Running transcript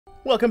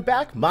Welcome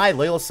back, my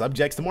loyal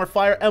subjects, to more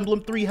Fire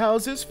Emblem Three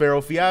Houses.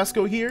 Pharaoh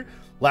Fiasco here.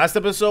 Last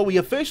episode, we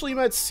officially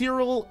met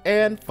Cyril,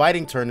 and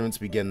fighting tournaments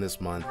begin this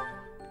month.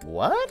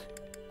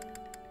 What?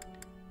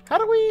 How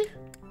do we...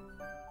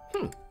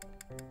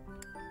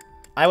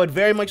 I would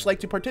very much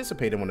like to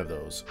participate in one of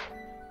those.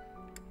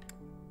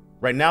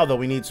 Right now, though,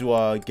 we need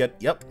to get,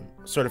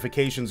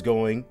 certifications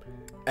going.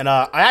 And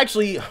I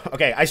actually...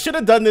 Okay, I should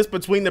have done this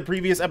between the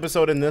previous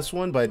episode and this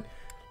one, but...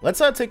 Let's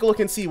take a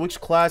look and see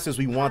which classes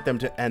we want them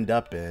to end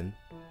up in.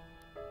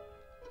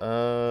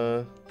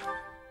 Yeah.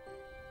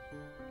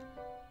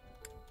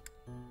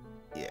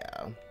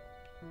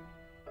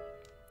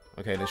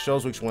 Okay, this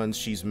shows which ones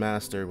she's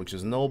mastered, which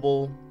is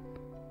noble.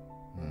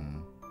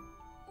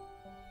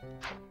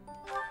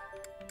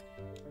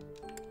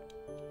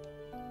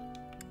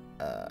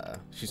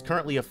 She's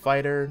currently a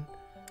fighter.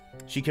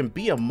 She can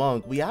be a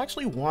monk. We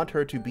actually want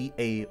her to be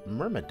a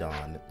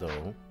Myrmidon,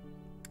 though.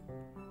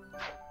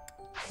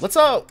 Let's,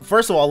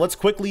 first of all, let's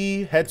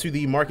quickly head to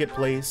the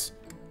marketplace.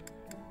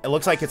 It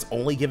looks like it's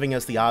only giving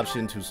us the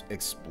option to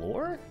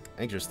explore?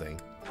 Interesting.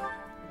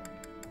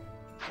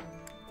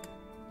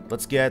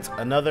 Let's get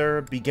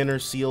another beginner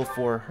seal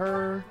for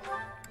her.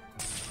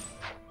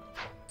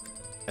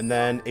 And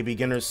then a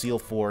beginner seal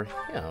for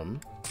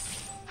him.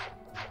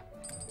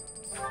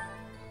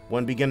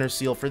 One beginner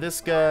seal for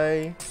this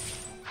guy.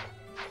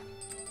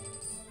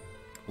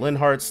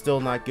 Linhardt's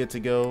still not good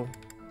to go.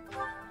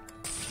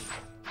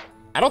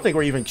 I don't think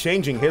we're even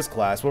changing his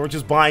class, but we're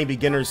just buying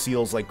beginner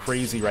seals like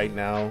crazy right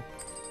now.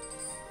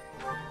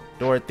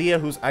 Dorothea,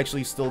 who's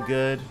actually still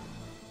good.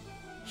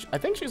 I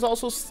think she's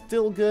also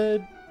still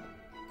good.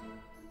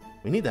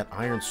 We need that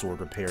iron sword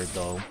repaired,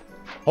 though.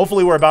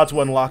 Hopefully we're about to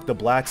unlock the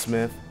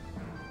blacksmith.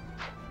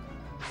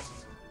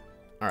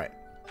 Alright.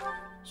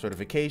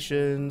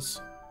 Certifications.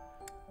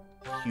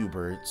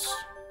 Hubert's.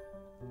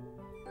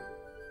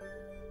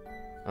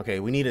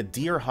 Okay, we need a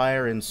deer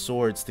hire in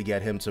swords to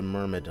get him to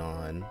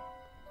Myrmidon.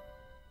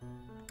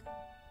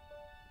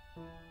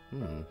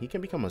 He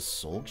can become a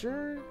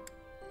soldier?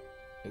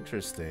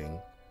 Interesting.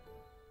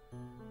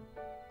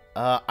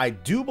 I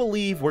do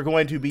believe we're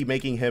going to be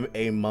making him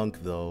a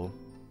monk, though.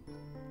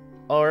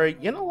 Or,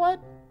 you know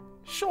what?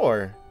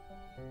 Sure.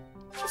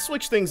 Let's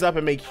switch things up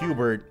and make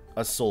Hubert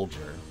a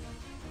soldier.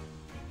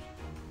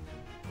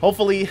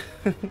 Hopefully...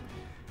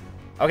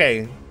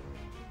 Okay.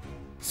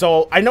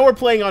 So, I know we're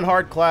playing on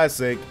Hard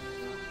Classic,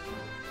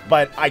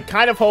 but I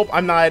kind of hope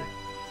I'm not...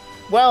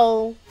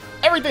 Well,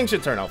 everything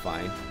should turn out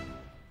fine.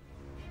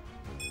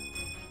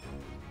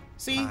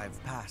 See?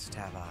 I've passed,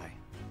 have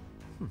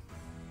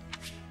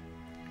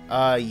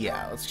I?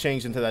 Yeah, let's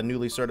change into that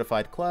newly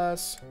certified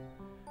class.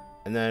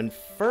 And then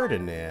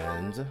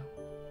Ferdinand.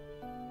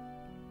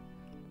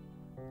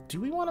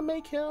 Do we want to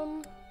make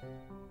him?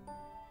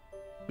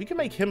 We can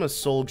make him a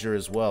soldier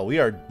as well. We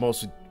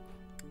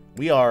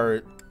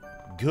are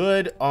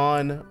good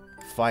on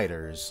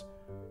fighters.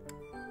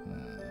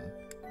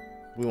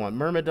 We want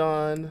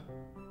Myrmidon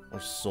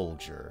or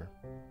soldier.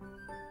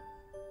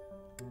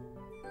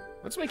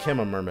 Let's make him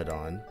a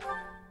Myrmidon.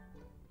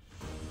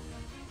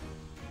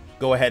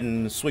 Go ahead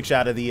and switch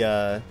out of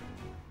the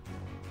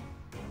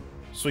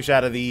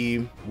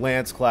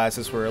Lance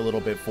classes for a little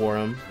bit for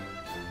him.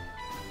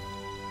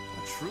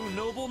 A true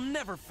noble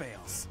never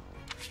fails.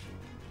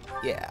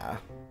 Yeah.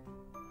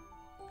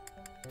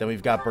 Then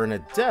we've got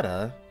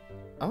Bernadetta.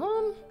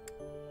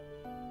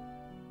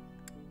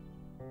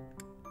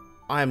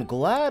 I'm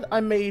glad I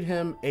made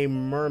him a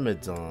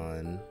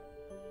Myrmidon,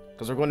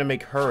 because we're going to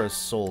make her a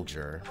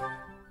soldier.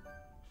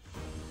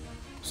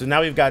 So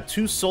now we've got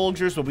 2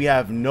 soldiers, but we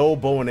have no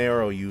bow and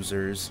arrow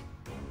users.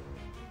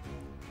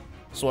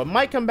 So it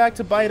might come back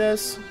to bite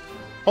us.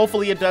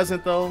 Hopefully it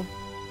doesn't, though.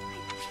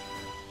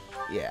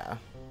 Yeah.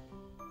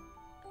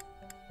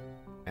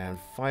 And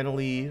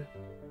finally,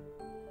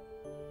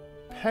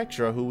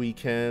 Petra, who we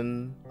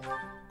can...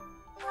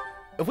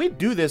 If we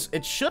do this,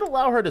 it should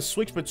allow her to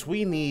switch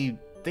between the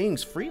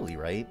things freely,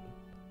 right?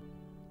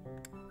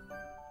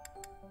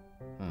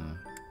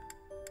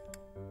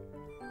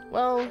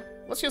 Well,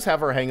 let's just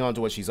have her hang on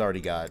to what she's already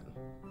got.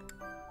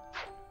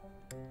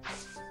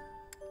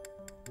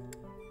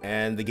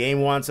 And the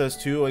game wants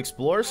us to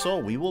explore, so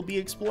we will be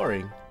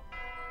exploring.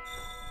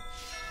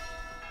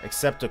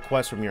 Accept a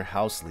quest from your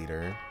house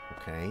leader.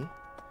 Okay.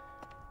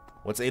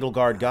 What's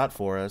Edelgard got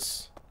for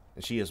us?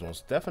 And she is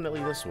most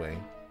definitely this way.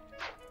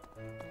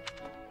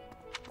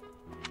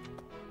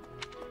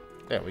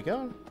 There we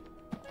go.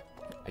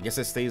 I guess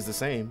it stays the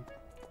same.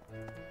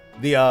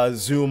 The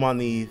zoom on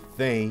the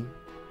thing.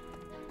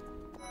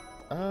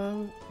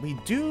 We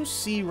do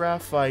see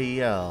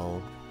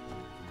Raphael.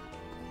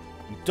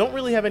 We don't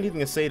really have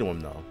anything to say to him,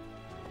 though.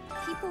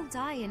 People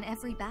die in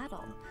every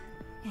battle,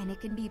 and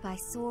it can be by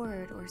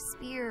sword or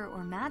spear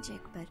or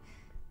magic, but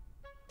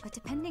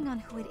depending on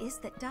who it is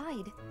that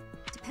died,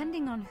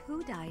 depending on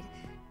who died,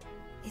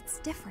 it's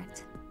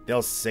different.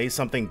 They'll say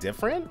something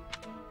different?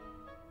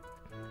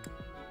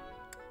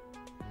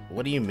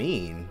 What do you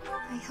mean?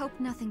 I hope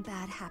nothing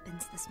bad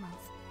happens this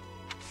month.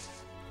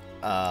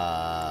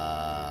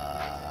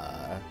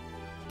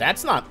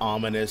 That's not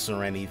ominous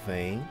or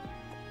anything.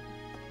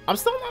 I'm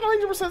still not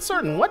 100%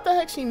 certain what the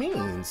heck she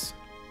means.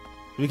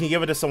 We can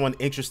give it to someone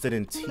interested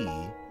in tea.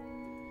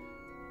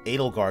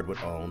 Edelgard would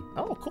own.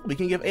 Oh, cool. We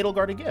can give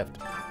Edelgard a gift.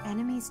 Our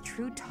enemy's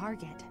true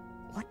target.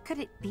 What could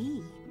it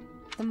be?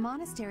 The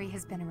monastery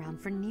has been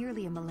around for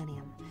nearly a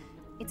millennium.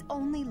 It's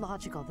only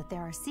logical that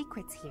there are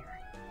secrets here.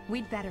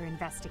 We'd better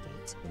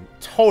investigate.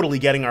 Totally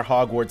getting our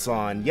Hogwarts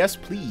on. Yes,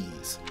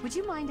 please. Would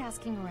you mind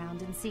asking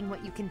around and seeing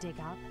what you can dig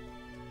up?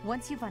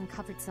 Once you've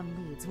uncovered some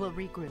leads, we'll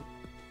regroup.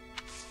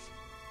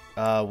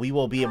 We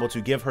will be able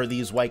to give her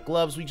these white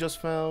gloves we just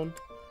found.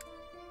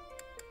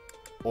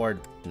 Or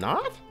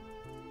not?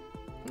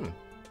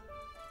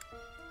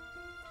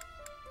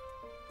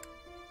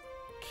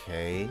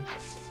 Okay.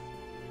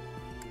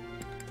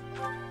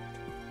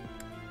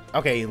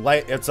 Okay,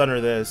 light. It's under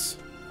this.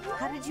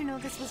 How did you know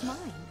this was mine?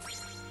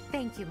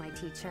 Thank you, my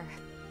teacher.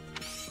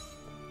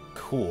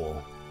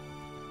 Cool.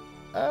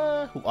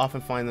 Who often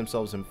find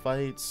themselves in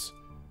fights.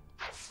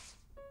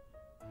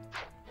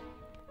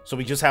 So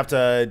we just have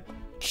to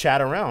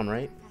chat around,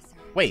 right?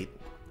 Wait,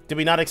 did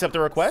we not accept the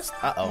request?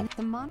 Uh-oh.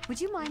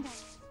 Would you mind?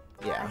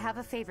 Yeah. I have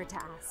a favor to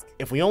ask.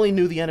 If we only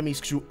knew the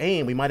enemy's true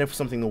aim, we might have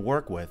something to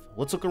work with.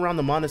 Let's look around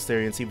the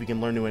monastery and see if we can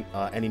learn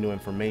any new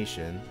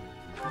information.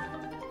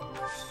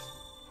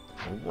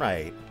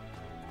 Alright.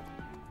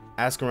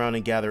 Ask around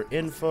and gather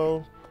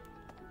info.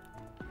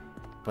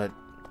 But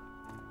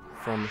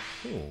from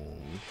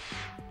whom?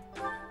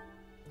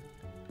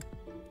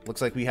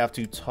 Looks like we have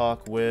to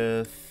talk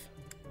with...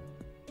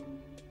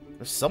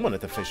 There's someone at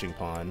the fishing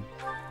pond.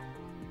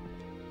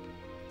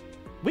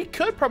 We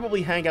could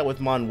probably hang out with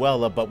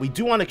Manuela, but we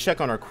do want to check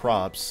on our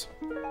crops.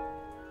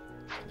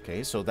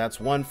 Okay, so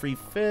that's one free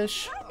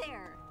fish. Hi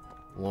there.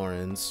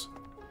 Lawrence.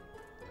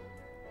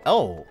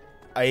 Oh,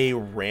 a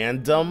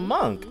random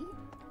monk.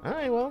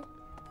 Alright, well,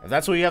 if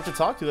that's who we have to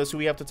talk to, that's who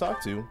we have to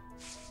talk to.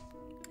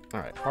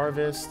 Alright,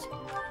 harvest.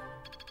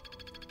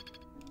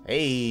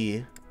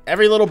 Hey,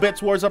 every little bit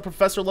towards our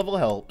professor level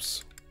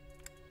helps.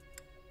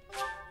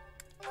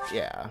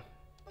 Yeah.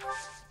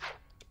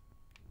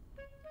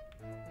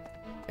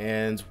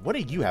 And what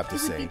do you have to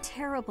say? It would be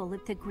terrible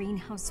if the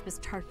greenhouse was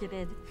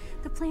targeted.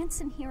 The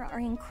plants in here are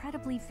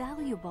incredibly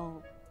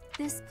valuable.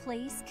 This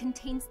place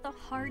contains the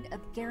heart of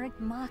Garreg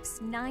Mach's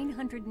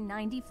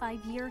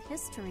 995-year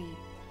history.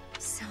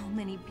 So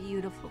many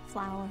beautiful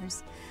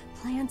flowers,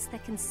 plants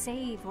that can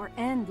save or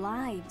end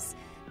lives.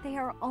 They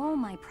are all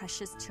my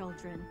precious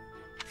children.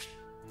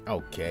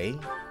 Okay.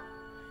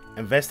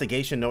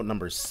 Investigation note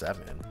number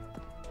 7.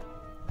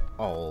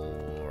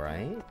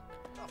 Alright.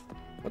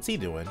 What's he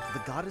doing?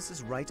 The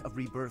goddess's rite of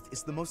rebirth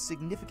is the most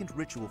significant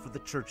ritual for the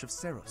Church of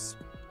Seros.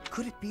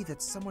 Could it be that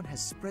someone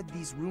has spread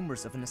these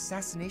rumors of an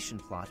assassination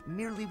plot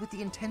merely with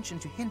the intention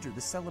to hinder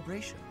the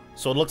celebration?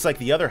 So it looks like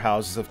the other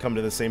houses have come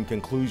to the same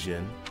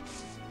conclusion.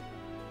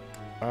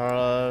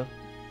 It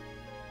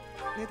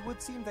would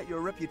seem that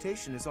your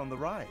reputation is on the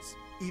rise.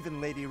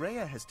 Even Lady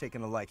Rhea has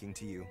taken a liking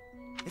to you.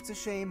 It's a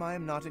shame I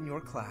am not in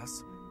your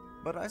class,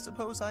 but I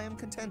suppose I am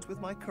content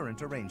with my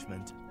current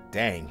arrangement.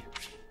 Dang.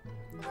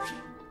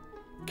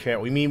 Okay,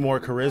 we need more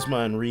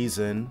charisma and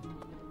reason.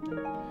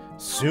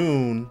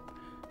 Soon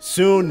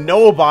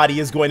nobody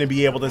is going to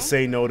be able to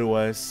say no to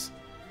us.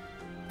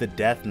 The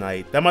Death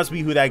Knight. That must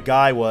be who that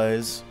guy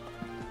was.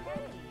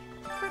 Hey,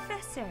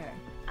 Professor.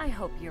 I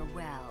hope you're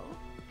well.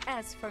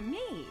 As for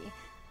me,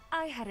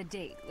 I had a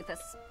date with a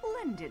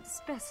splendid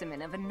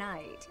specimen of a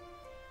knight.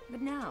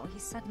 But now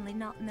he's suddenly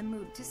not in the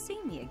mood to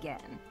see me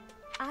again.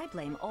 I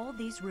blame all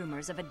these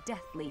rumors of a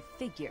deathly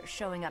figure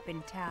showing up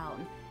in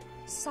town.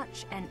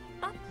 Such an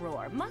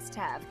uproar must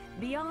have,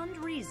 beyond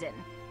reason,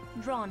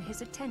 drawn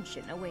his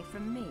attention away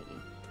from me.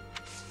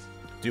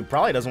 Dude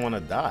probably doesn't want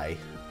to die.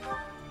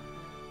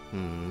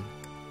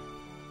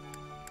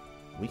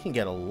 We can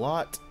get a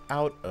lot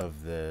out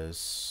of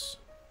this.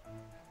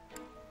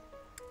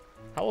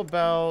 How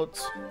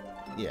about...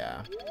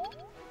 Yeah.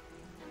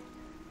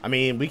 I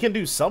mean, we can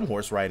do some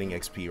horse riding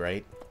XP,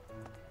 right?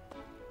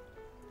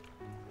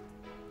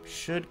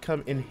 Should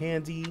come in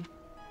handy.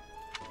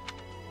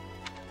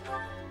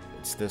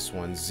 It's this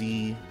one,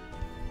 Z.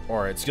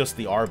 Or it's just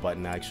the R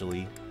button,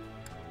 actually.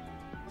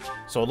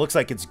 So it looks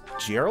like it's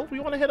Gerald we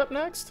want to hit up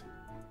next,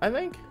 I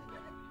think.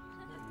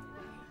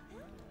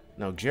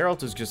 No,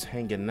 Gerald is just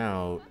hanging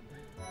out.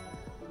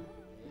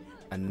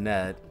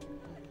 Annette.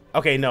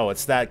 Okay, no,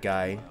 it's that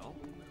guy.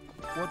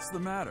 What's the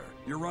matter?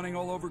 You're running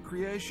all over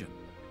creation.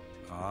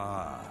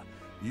 Ah,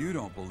 you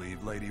don't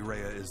believe Lady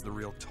Rhea is the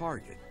real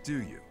target,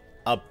 do you?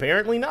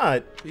 Apparently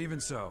not. Even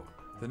so,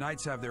 the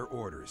knights have their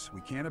orders.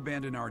 We can't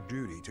abandon our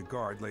duty to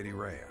guard Lady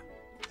Rhea.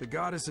 The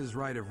goddess's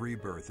rite of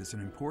rebirth is an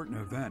important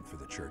event for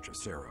the Church of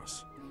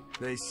Seros.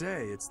 They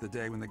say it's the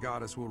day when the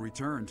goddess will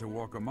return to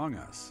walk among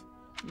us.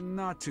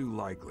 Not too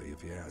likely,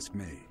 if you ask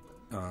me.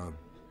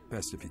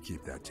 Best if you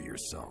keep that to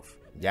yourself.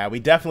 Yeah, we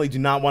definitely do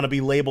not want to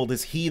be labeled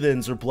as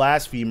heathens or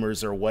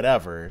blasphemers or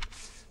whatever.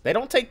 They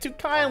don't take too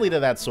kindly to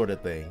that sort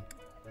of thing.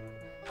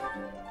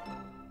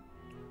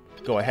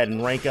 Go ahead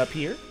and rank up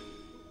here.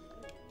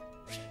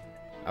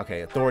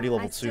 Okay, authority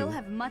level 2. I still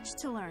have much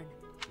to learn.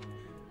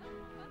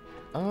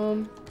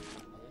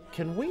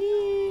 Can we...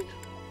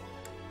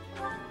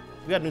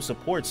 We got new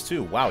supports,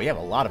 too. Wow, we have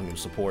a lot of new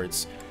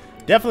supports.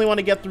 Definitely want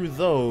to get through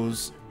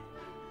those.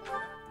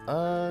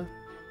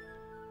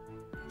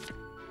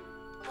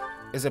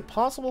 Is it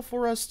possible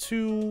for us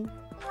to...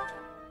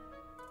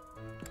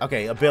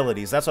 Okay,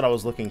 abilities. That's what I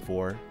was looking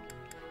for.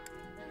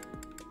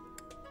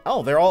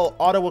 Oh, they're all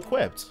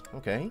auto-equipped.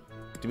 Okay.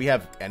 Do we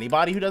have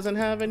anybody who doesn't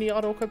have any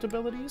auto-equipped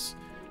abilities?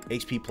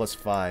 HP plus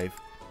 5.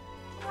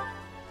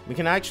 We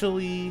can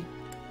actually...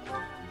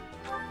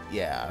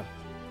 Yeah.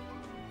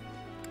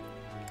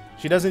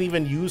 She doesn't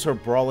even use her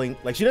brawling...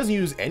 Like, she doesn't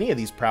use any of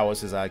these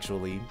prowesses,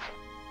 actually.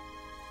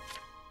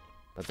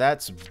 But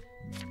that's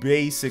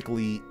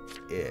basically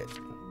it.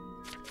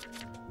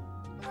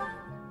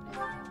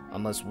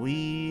 Unless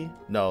we...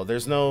 No,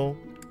 there's no...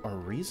 A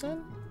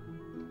reason?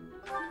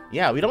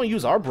 Yeah, we don't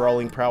use our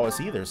brawling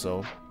prowess either,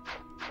 so...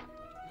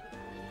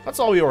 That's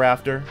all we were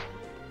after.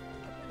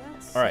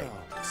 Alright.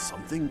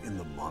 Something in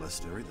the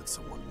monastery that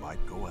someone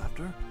might go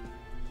after?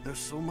 There's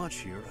so much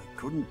here, I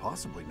couldn't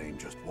possibly name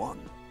just one.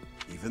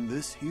 Even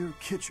this here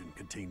kitchen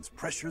contains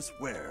precious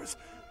wares.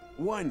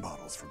 Wine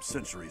bottles from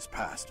centuries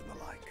past and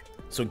the like.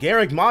 So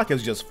Garreg Mach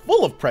is just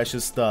full of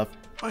precious stuff.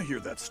 I hear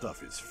that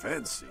stuff is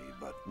fancy,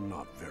 but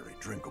not very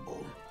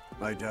drinkable.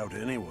 I doubt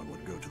anyone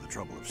would go to the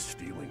trouble of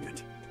stealing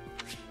it.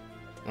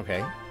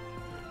 Okay.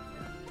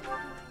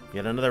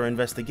 Yet another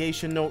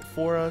investigation note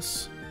for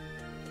us.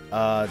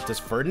 Does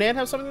Ferdinand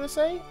have something to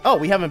say? Oh,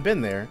 we haven't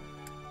been there.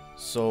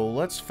 So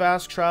let's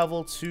fast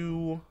travel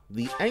to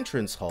the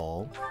entrance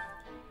hall.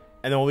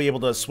 And then we'll be able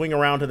to swing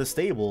around to the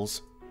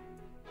stables.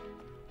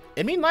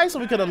 It'd be nice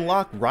if we could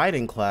unlock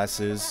riding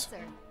classes.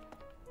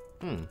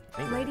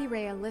 Lady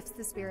Rhea lifts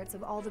the spirits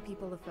of all the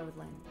people of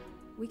Fodlan.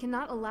 We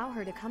cannot allow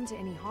her to come to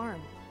any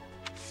harm.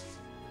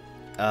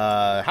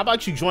 How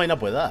about you join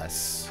up with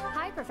us?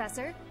 Hi,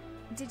 Professor.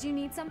 Did you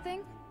need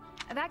something?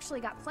 I've actually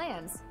got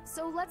plans,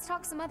 so let's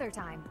talk some other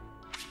time.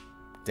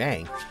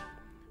 Dang.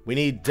 We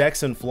need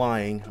dex and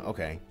flying.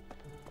 Okay.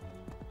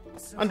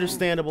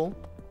 Understandable.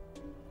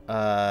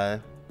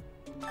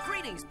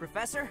 Greetings,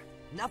 Professor.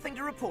 Nothing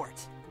to report.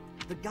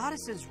 The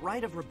goddess's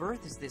rite of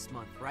rebirth is this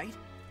month, right?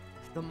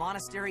 The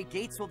monastery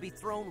gates will be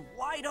thrown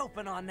wide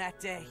open on that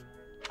day.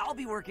 I'll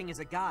be working as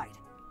a guide.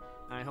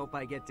 I hope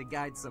I get to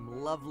guide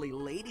some lovely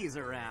ladies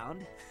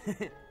around.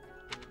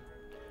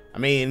 I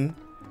mean,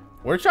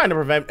 we're trying to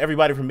prevent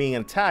everybody from being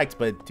attacked,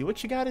 but do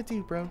what you gotta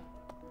do, bro.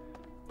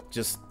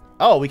 Just...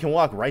 Oh, we can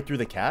walk right through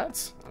the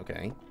cats?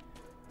 Okay.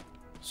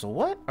 So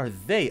what are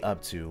they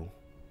up to?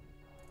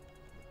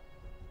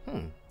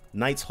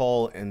 Knight's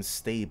Hall and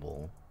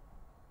Stable.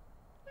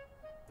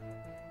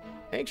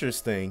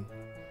 Interesting.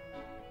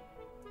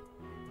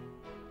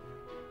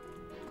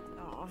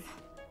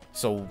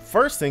 So,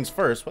 first things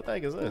first, what the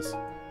heck is this?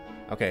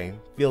 Okay,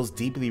 feels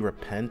deeply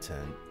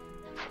repentant.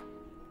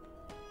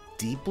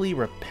 Deeply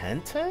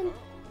repentant?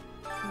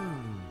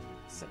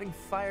 Setting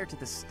fire to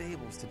the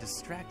stables to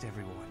distract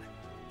everyone.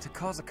 To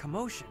cause a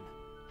commotion.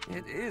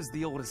 It is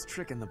the oldest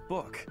trick in the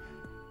book,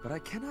 but I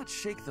cannot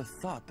shake the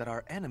thought that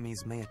our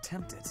enemies may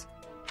attempt it.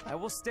 I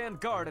will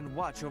stand guard and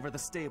watch over the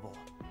stable,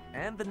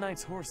 and the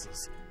knight's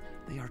horses.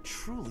 They are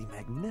truly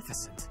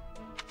magnificent.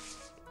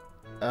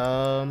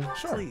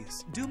 Sure.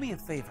 Please, do me a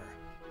favor.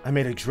 I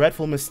made a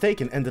dreadful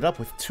mistake and ended up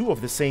with 2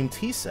 of the same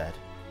tea set.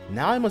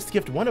 Now I must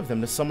gift one of them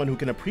to someone who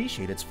can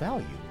appreciate its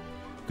value.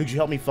 Could you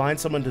help me find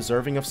someone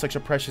deserving of such a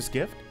precious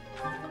gift?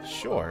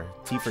 Sure.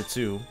 Tea for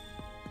 2.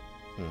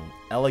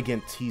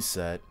 Elegant tea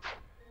set.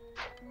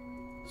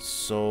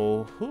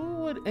 So, who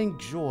would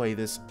enjoy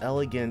this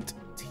elegant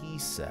tea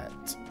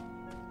set?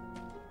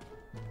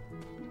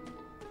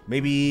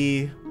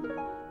 Maybe...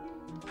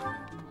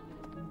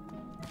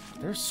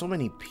 There's so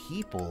many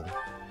people.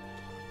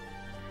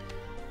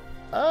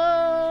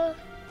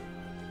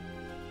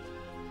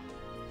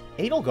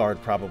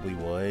 Edelgard probably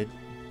would.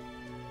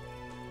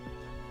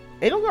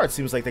 Edelgard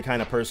seems like the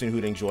kind of person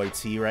who'd enjoy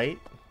tea, right?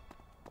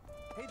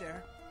 Hey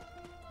there.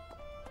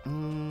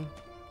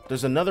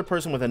 There's another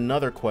person with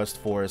another quest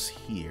for us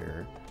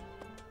here.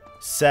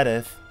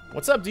 Sedith.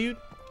 What's up, dude?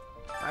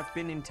 I've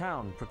been in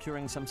town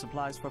procuring some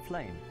supplies for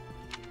Flame.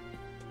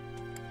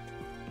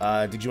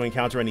 Did you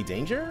encounter any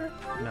danger?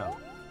 No.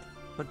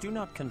 But do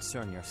not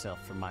concern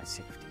yourself for my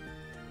safety.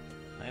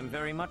 I am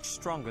very much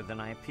stronger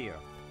than I appear.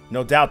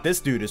 No doubt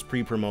this dude is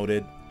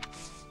pre-promoted.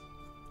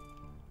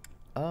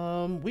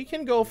 We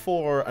can go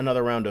for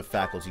another round of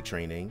faculty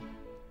training.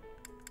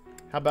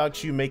 How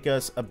about you make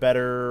us a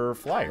better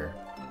flyer?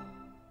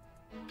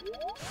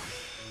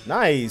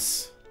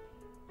 Nice!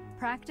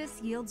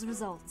 Practice yields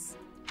results.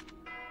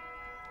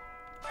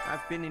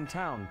 I've been in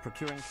town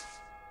procuring...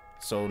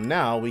 So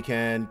now we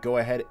can go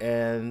ahead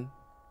and...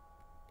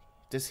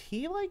 Does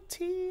he like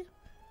tea?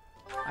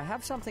 I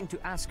have something to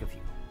ask of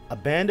you. A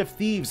band of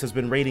thieves has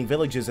been raiding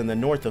villages in the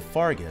north of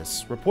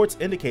Fargus. Reports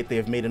indicate they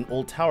have made an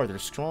old tower their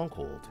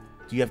stronghold.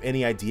 Do you have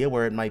any idea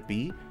where it might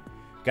be?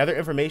 Gather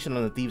information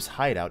on the thieves'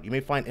 hideout. You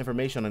may find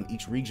information on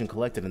each region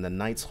collected in the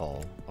Knight's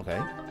Hall.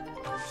 Okay.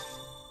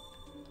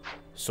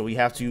 So we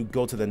have to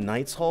go to the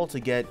Knights Hall to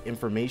get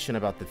information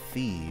about the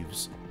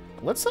thieves.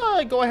 Let's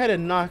go ahead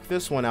and knock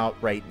this one out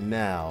right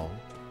now.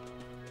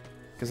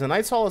 Because the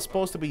Knights Hall is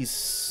supposed to be...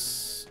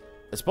 It's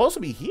supposed to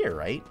be here,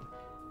 right?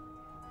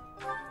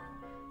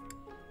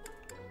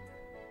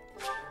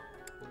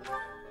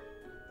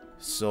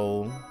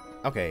 So,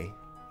 okay.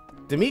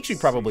 Dimitri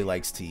probably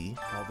likes tea.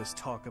 All this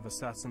talk of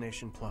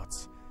assassination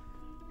plots.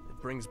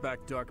 It brings back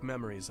dark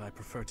memories I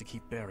prefer to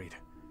keep buried.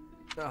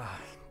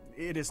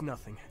 It is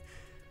nothing.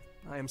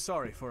 I am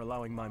sorry for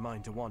allowing my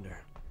mind to wander.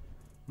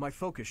 My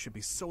focus should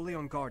be solely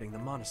on guarding the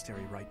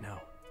monastery right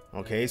now.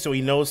 Okay, so he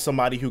knows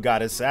somebody who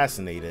got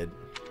assassinated.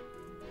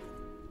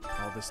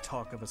 All this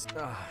talk of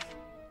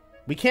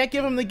We can't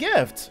give him the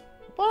gift.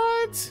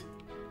 What?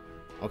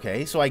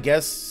 Okay, so I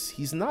guess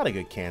he's not a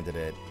good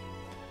candidate.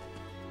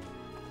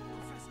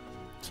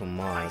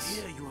 Tomas.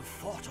 I hear you have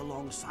fought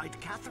alongside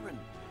Catherine.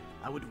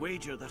 I would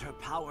wager that her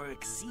power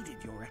exceeded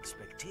your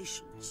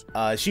expectations.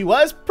 She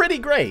was pretty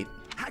great.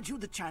 Had you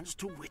the chance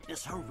to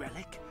witness her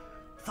relic?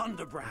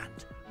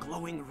 Thunderbrand,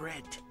 glowing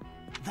red.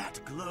 That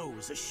glow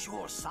is a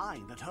sure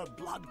sign that her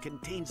blood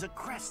contains a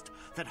crest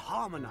that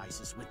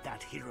harmonizes with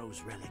that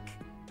hero's relic.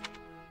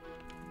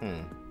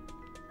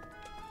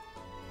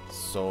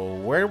 So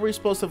where are we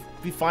supposed to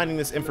be finding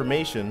this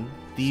information?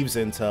 Thieves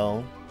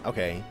intel.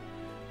 Okay.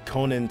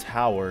 Conan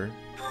Tower.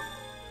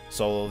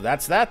 So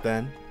that's that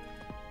then.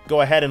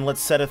 Go ahead and let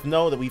Seth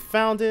know that we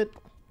found it.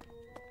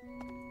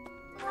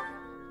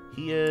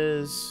 He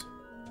is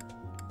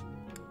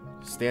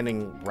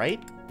standing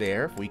right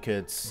there. If we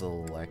could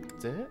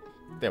select it.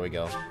 There we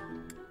go.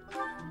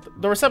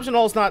 The reception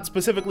hall is not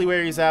specifically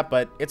where he's at,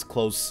 but it's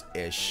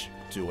close-ish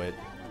to it.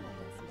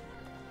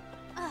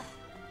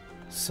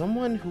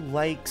 Someone who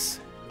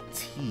likes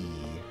tea.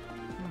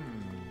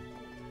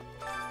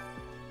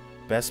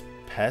 Best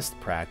pest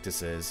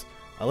practices.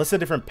 A list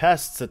of different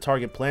pests that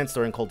target plants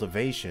during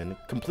cultivation,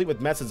 complete with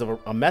methods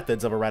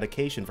of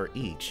eradication for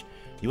each.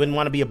 You wouldn't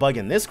want to be a bug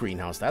in this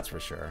greenhouse, that's for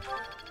sure.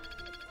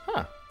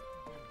 Huh.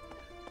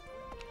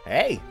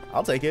 Hey,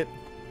 I'll take it.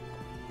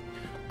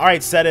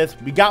 Alright,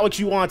 Sedith, we got what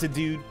you wanted,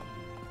 dude.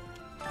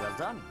 Well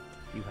done.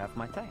 You have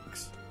my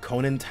thanks.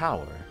 Conan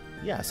Tower.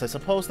 Yes, I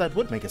suppose that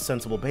would make a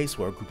sensible base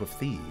for a group of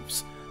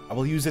thieves. I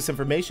will use this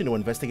information to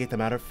investigate the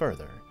matter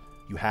further.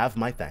 You have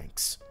my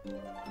thanks.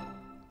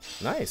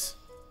 Nice.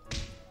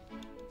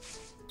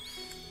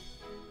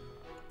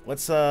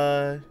 Let's,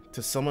 to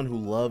someone who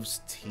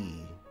loves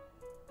tea.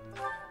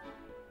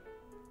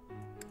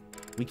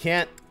 We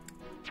can't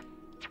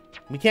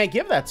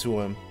give that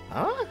to him.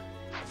 Huh?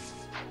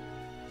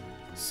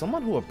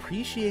 Someone who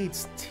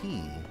appreciates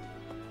tea.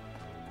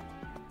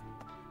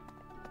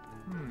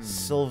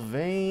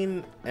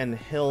 Sylvain and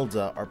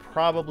Hilda are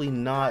probably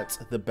not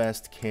the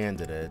best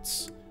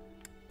candidates.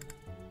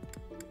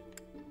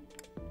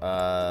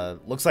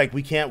 Looks like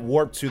we can't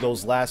warp to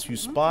those last few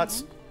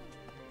spots.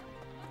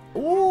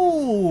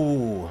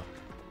 Ooh!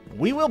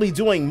 We will be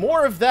doing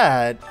more of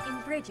that. In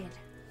Brigid,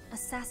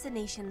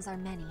 assassinations are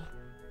many.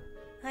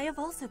 I have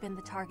also been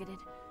the targeted,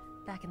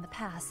 back in the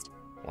past.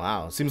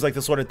 Wow, seems like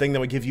the sort of thing that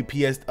would give you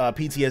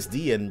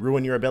PTSD and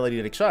ruin your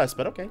ability to trust,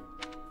 but okay.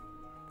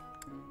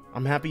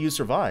 I'm happy you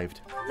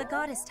survived. The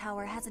Goddess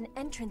Tower has an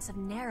entrance of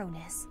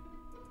narrowness.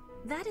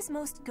 That is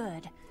most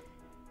good.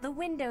 The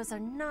windows are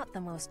not the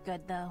most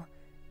good, though.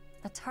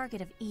 A target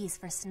of ease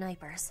for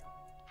snipers.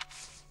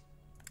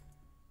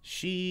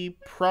 She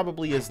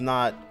probably is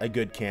not a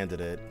good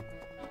candidate.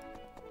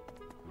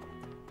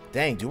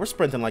 Dang, dude, we're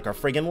sprinting like our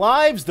friggin'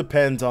 lives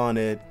depend on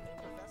it.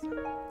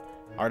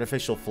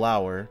 Artificial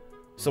flower.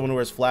 Someone who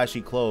wears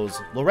flashy clothes.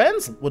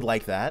 Lorenz would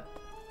like that.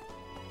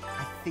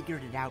 I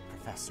figured it out,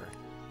 Professor.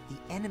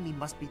 The enemy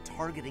must be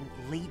targeting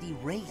Lady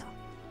Rhea.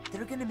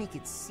 They're gonna make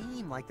it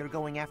seem like they're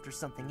going after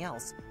something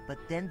else, but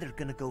then they're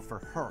gonna go for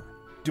her.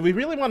 Do we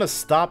really want to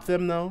stop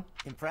them, though?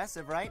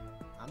 Impressive, right?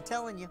 I'm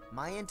telling you,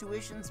 my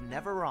intuition's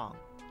never wrong.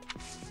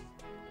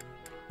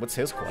 What's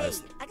his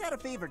quest? Hey, I got a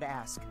favor to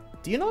ask.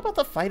 Do you know about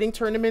the fighting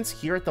tournaments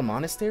here at the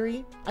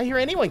monastery? I hear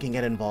anyone can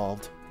get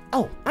involved.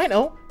 Oh, I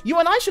know. You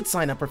and I should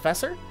sign up,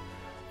 Professor.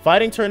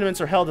 Fighting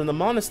tournaments are held in the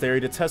monastery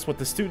to test what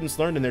the students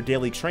learned in their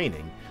daily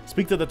training.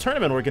 Speak to the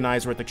tournament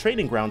organizer at the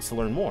training grounds to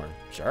learn more.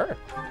 Sure.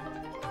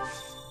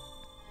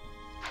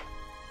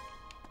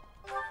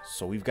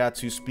 So we've got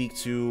to speak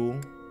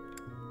to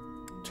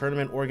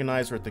tournament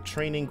organizer at the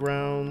training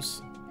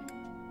grounds.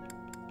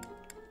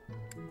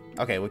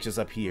 Okay, which is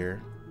up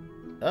here.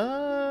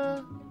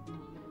 Well,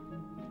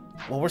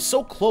 we're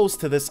so close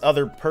to this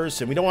other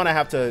person. We don't want to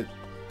have to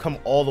come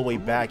all the way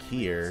back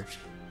here.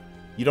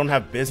 You don't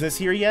have business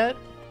here yet?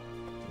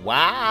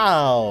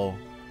 Wow.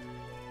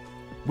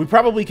 We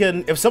probably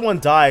can, if someone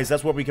dies,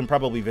 that's where we can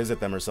probably visit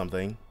them or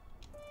something.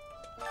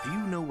 Do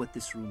you know what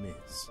this room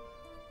is?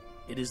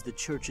 It is the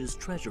church's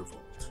treasure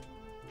vault.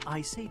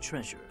 I say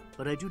treasure,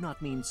 but I do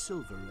not mean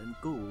silver and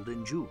gold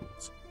and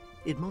jewels.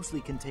 It mostly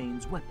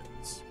contains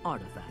weapons,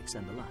 artifacts,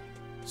 and the like.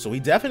 So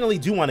we definitely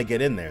do want to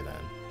get in there then.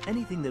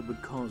 Anything that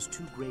would cause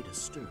too great a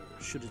stir,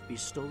 should it be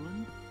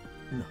stolen?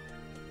 No.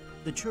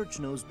 The church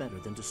knows better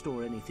than to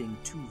store anything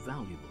too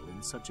valuable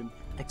in such an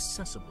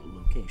accessible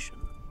location.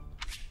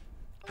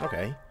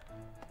 Okay.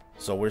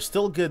 So we're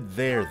still good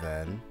there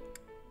then.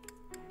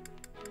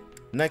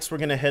 Next we're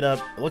gonna hit up,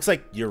 it looks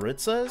like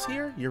Yuritsa's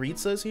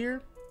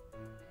here?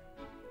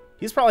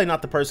 He's probably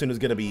not the person who's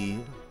gonna be,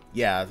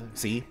 yeah,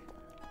 see?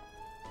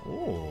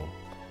 Ooh.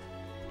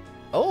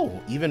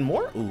 Oh, even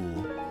more,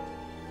 ooh.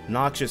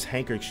 Noxious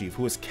Handkerchief,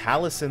 who is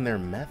callous in their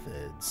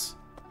methods.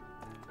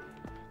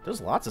 There's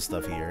lots of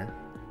stuff here.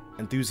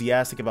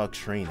 Enthusiastic about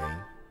training.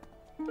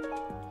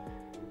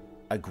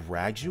 A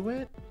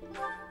graduate?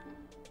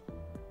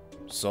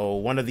 So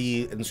one of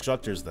the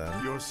instructors then.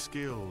 You're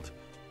skilled.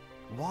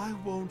 Why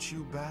won't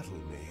you battle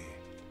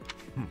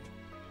me?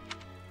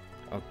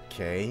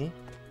 Okay.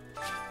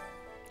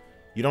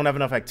 You don't have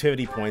enough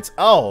activity points.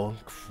 Oh,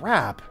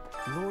 crap.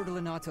 Lord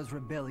Lenato's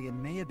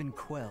rebellion may have been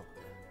quelled,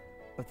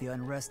 but the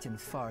unrest in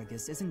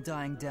Fargus isn't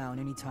dying down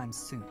anytime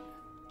soon.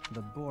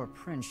 The Boar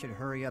Prince should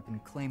hurry up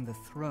and claim the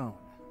throne,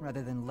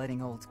 rather than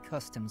letting old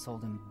customs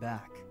hold him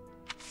back.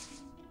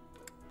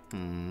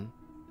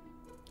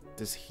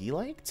 Does he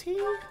like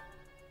tea?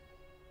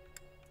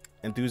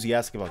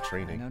 Enthusiastic about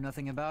training. I know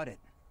nothing about it.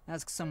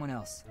 Ask someone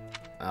else.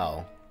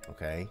 Oh,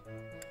 okay.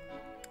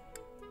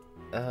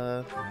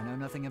 I know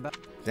nothing about...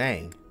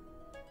 Dang.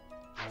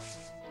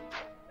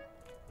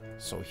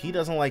 So he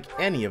doesn't like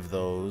any of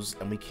those,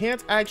 and we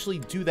can't actually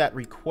do that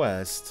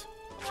request.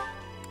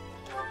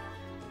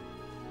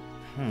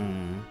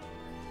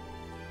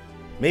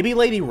 Maybe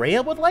Lady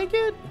Rhea would like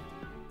it?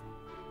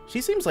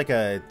 She seems like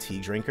a tea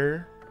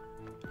drinker.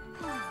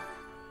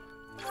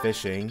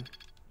 Fishing.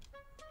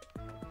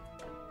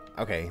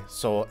 Okay,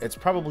 so it's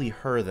probably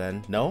her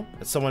then. No,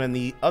 it's someone in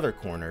the other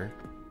corner.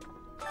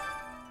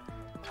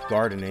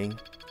 Gardening.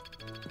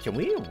 Can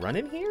we run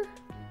in here?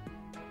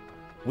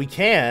 We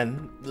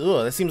can.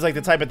 Ugh, that seems like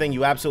the type of thing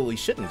you absolutely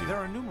shouldn't do. There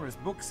are numerous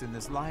books in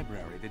this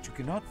library that you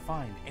cannot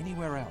find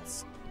anywhere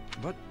else.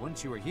 But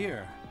once you are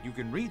here, you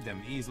can read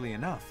them easily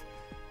enough.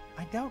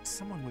 I doubt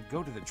someone would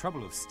go to the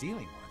trouble of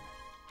stealing one.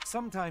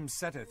 Sometimes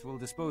Seteth will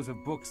dispose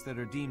of books that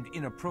are deemed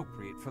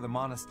inappropriate for the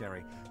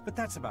monastery, but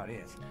that's about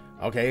it.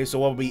 Okay, so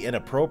what would be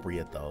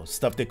inappropriate, though?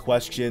 Stuff that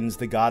questions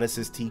the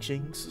goddess's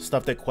teachings?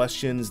 Stuff that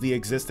questions the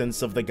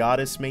existence of the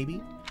goddess,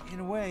 maybe? In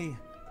a way,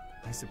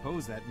 I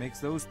suppose that makes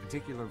those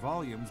particular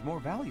volumes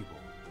more valuable,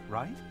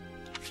 right?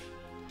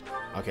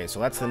 Okay, so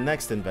that's the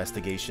next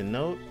investigation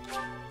note.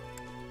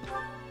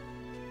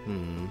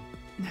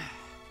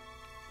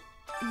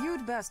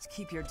 You'd best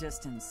keep your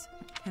distance.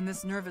 In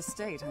this nervous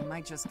state, I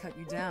might just cut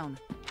you down.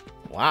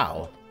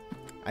 Wow.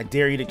 I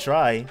dare you to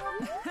try.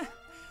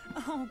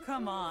 Oh,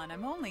 come on.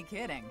 I'm only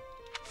kidding.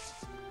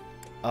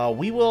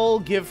 We will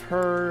give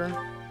her...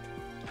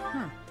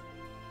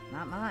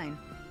 Not mine.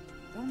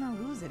 Don't know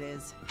whose it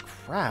is.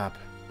 Crap.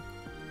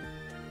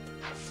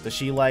 Does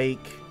she like...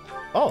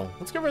 Oh,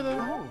 let's give her the...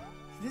 Oh,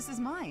 this is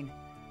mine.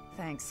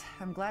 Thanks.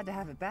 I'm glad to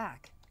have it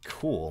back.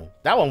 Cool.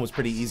 That one was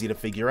pretty easy to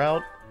figure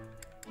out.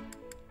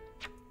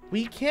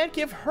 We can't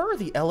give her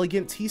the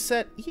elegant tea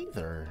set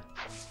either.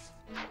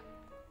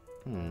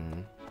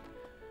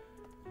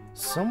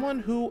 Someone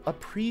who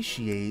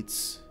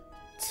appreciates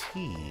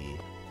tea.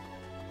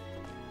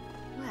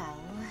 Well...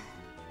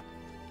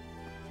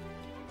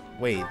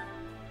 Wait,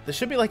 there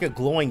should be like a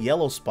glowing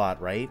yellow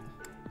spot, right?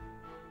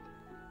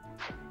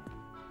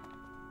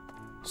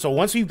 So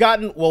once we've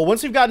gotten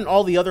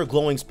all the other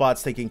glowing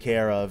spots taken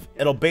care of,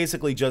 it'll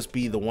basically just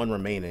be the one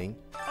remaining.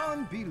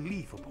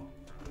 Unbelievable.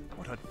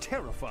 What a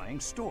terrifying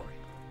story.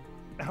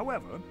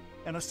 However,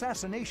 an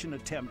assassination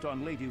attempt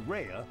on Lady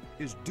Rhea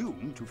is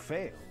doomed to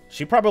fail.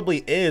 She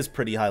probably is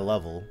pretty high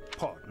level.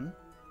 Pardon?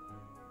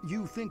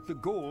 You think the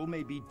goal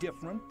may be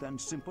different than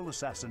simple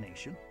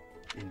assassination?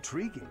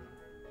 Intriguing.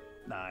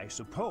 I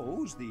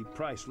suppose the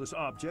priceless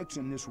objects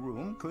in this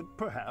room could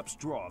perhaps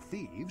draw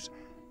thieves.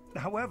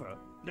 However,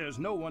 there's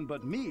no one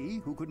but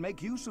me who could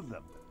make use of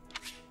them.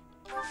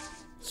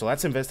 So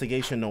that's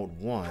investigation note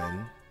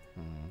 1.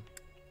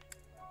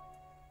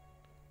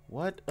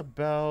 What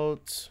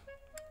about...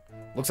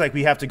 Looks like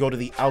we have to go to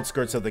the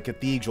outskirts of the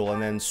cathedral and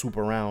then swoop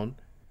around.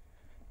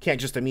 Can't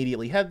just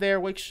immediately head there,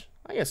 which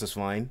I guess is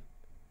fine.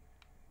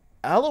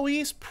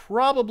 Eloise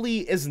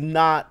probably is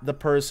not the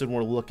person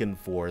we're looking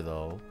for,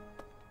 though.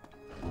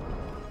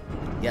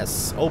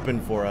 Yes,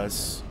 open for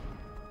us.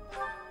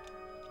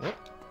 Oh.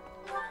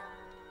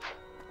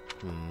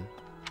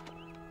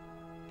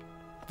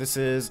 This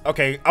is...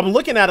 Okay, I'm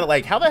looking at it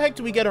like, how the heck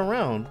do we get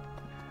around?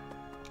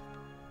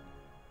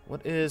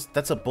 What is...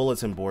 That's a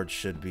bulletin board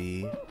should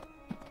be.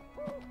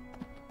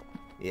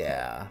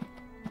 Yeah.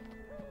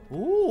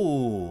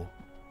 Ooh.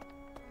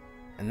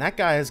 And that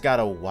guy has got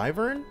a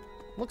wyvern,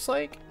 looks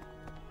like.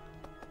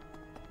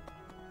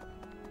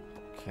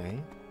 Okay.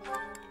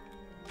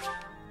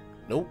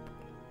 Nope.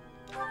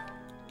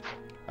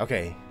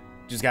 Okay.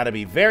 Just gotta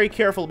be very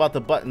careful about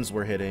the buttons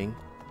we're hitting.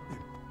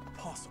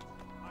 Impossible.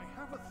 I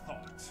have a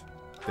thought.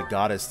 The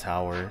Goddess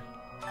Tower.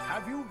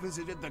 Have you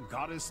visited the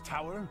Goddess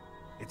Tower?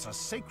 It's a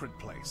sacred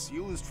place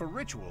used for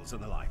rituals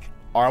and the like.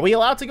 Are we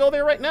allowed to go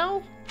there right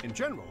now? In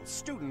general,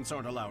 students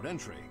aren't allowed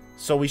entry.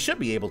 So we should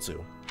be able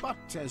to. But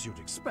as you'd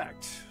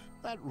expect,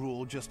 that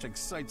rule just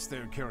excites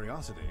their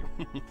curiosity.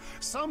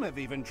 Some have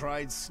even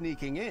tried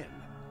sneaking in.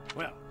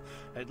 Well,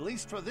 at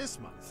least for this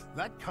month,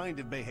 that kind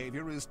of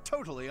behavior is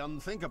totally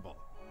unthinkable.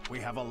 We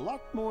have a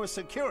lot more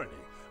security,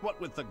 what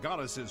with the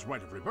goddess's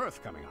rite of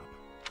rebirth coming up.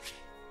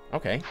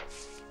 Okay.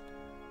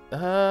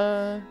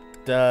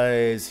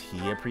 Does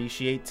he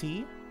appreciate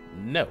tea?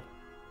 No.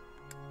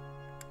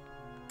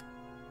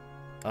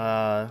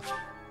 I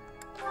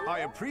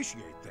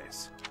appreciate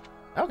this.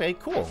 Okay,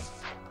 cool.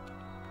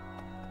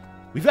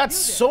 We've got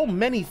so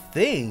many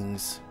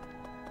things.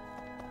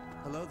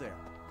 Hello there.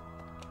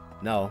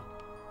 No.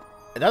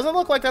 It doesn't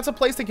look like that's a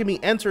place that can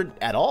be entered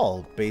at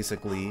all,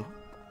 basically.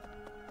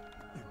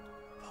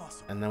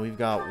 And then we've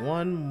got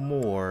one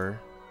more.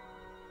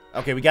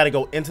 Okay, we gotta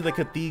go into the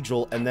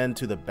cathedral and then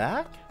to the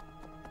back?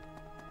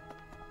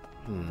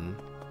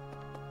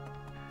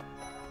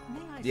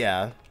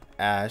 Yeah,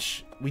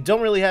 Ash. We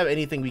don't really have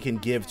anything we can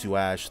give to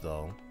Ash,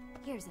 though.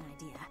 Here's an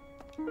idea.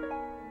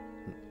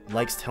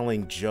 Likes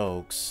telling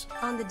jokes.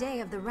 On the day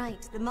of the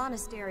rite, the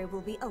monastery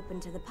will be open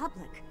to the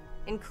public,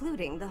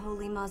 including the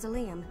Holy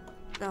Mausoleum.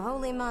 The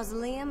Holy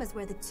Mausoleum is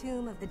where the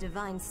tomb of the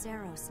divine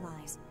Seros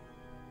lies.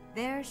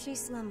 There she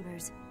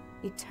slumbers,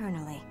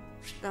 eternally.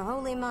 The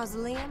Holy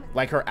Mausoleum...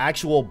 Like her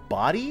actual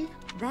body?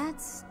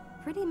 That's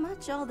pretty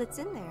much all that's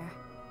in there.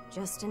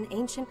 Just an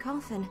ancient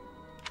coffin.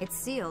 It's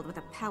sealed with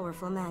a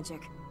powerful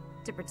magic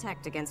to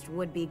protect against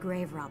would-be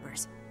grave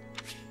robbers.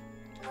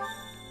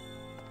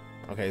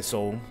 Okay,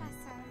 so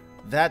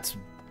that's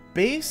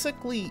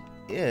basically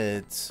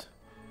it.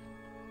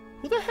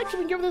 Who the heck can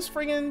we give this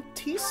friggin'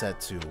 tea set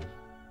to?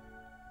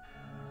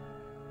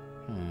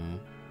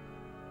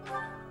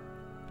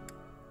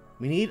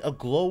 We need a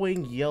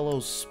glowing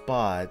yellow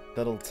spot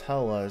that'll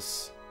tell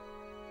us...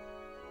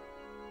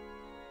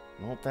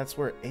 Nope, that's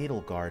where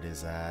Edelgard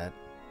is at.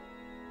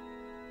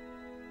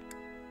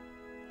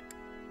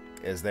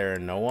 Is there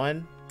no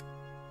one?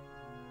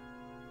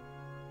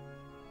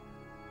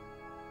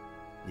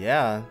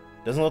 Yeah,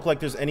 doesn't look like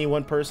there's any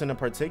one person in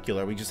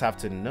particular. We just have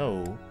to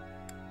know.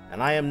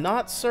 And I am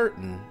not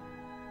certain.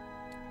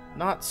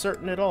 Not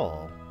certain at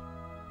all.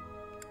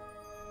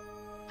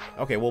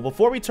 Okay, well,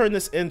 before we turn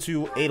this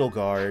into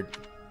Edelgard,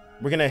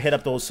 we're gonna hit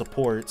up those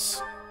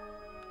supports.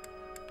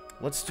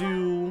 Let's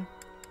do...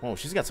 Oh,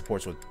 she's got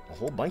supports with a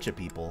whole bunch of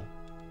people.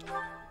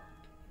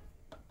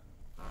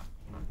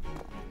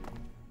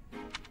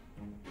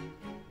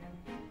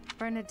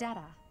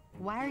 Bernadetta,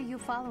 why are you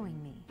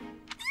following me?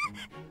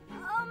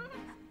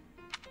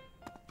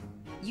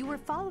 You were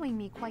following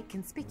me quite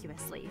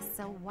conspicuously,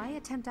 so why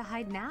attempt to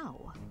hide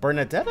now?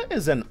 Bernadetta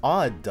is an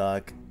odd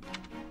duck.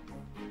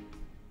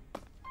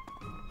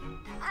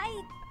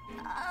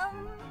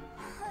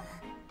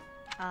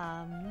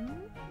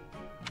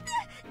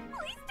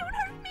 Please don't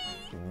hurt me!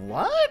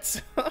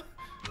 What?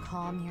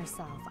 Calm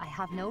yourself. I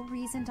have no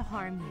reason to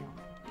harm you.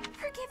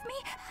 Forgive me,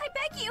 I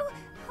beg you.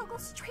 I'll go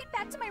straight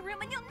back to my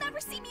room and you'll never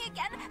see me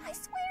again, I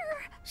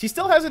swear. She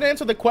still hasn't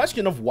answered the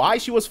question of why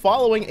she was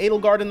following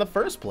Edelgard in the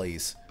first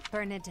place.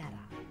 Bernadetta.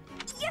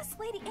 Yes,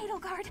 Lady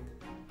Edelgard.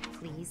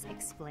 Please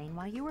explain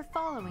why you were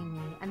following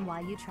me and why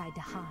you tried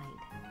to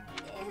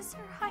hide. Is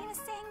Her Highness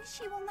saying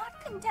she will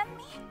not condemn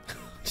me?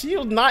 She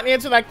will not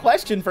answer that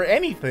question for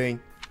anything.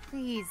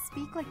 Please,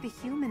 speak like the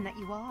human that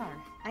you are.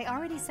 I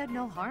already said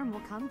no harm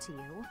will come to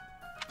you.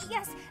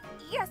 Yes,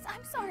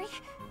 I'm sorry.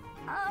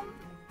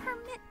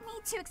 Permit me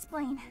to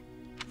explain.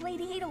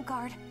 Lady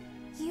Edelgard,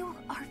 you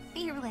are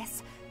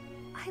fearless.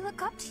 I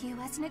look up to you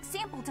as an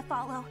example to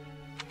follow.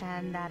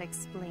 And that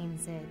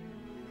explains it.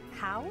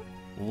 How?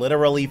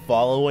 Literally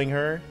following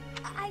her?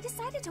 I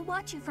decided to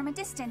watch you from a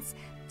distance,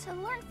 to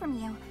learn from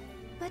you.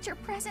 But your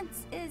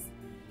presence is,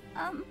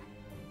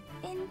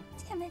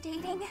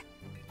 intimidating.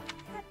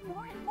 I got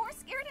more and more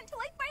scared until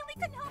I finally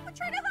couldn't help but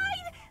try to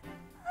hide.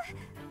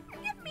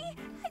 Forgive me,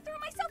 I threw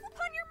myself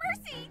upon your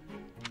mercy.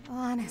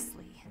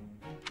 Honestly,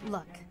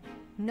 look,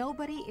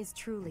 nobody is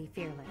truly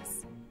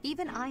fearless.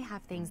 Even I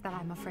have things that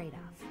I'm afraid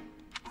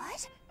of.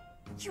 What?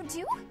 You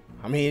do?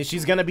 I mean,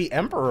 she's gonna be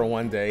emperor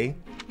one day.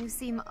 You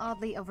seem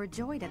oddly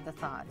overjoyed at the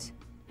thought.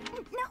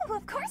 No,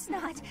 of course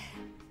not.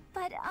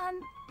 But,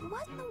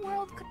 what in the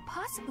world could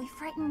possibly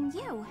frighten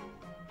you?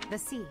 The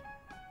sea.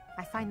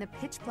 I find the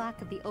pitch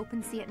black of the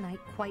open sea at night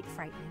quite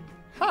frightening.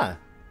 Huh.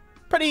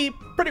 Pretty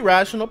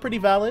rational, pretty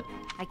valid.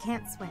 I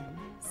can't swim,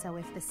 so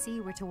if the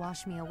sea were to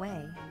wash me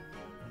away,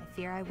 I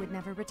fear I would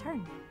never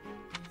return.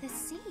 The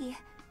sea?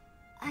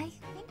 I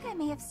think I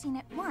may have seen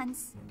it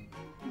once.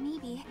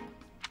 Maybe.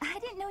 I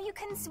didn't know you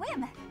couldn't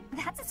swim.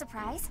 That's a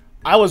surprise.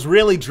 I was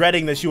really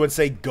dreading that she would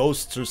say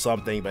ghosts or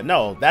something, but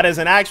no, that is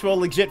an actual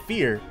legit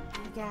fear.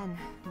 Again,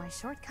 my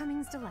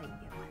shortcomings delight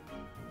you.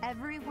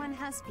 Everyone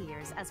has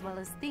fears as well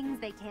as things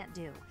they can't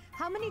do.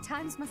 How many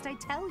times must I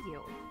tell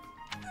you?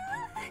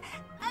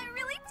 I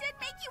really did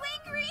make you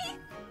angry.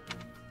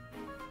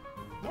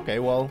 Okay,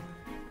 well,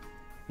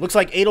 looks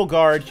like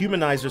Edelgard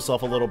humanized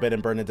herself a little bit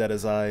in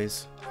Bernadetta's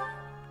eyes.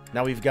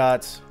 Now we've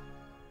got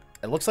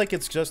It looks like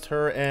it's just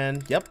her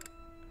and, yep,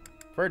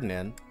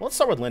 Ferdinand. Well, let's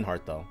start with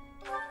Linhardt, though.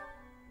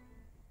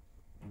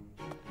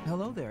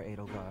 Hello there,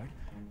 Edelgard.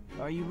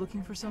 Are you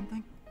looking for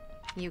something?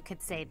 You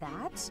could say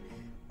that.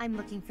 I'm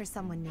looking for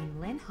someone named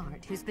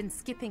Linhardt who's been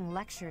skipping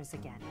lectures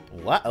again.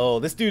 What? Oh,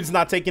 this dude's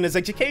not taking his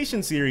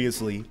education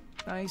seriously.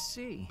 I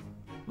see.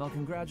 Well,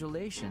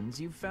 congratulations,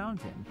 you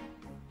found him.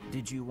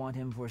 Did you want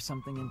him for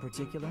something in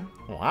particular?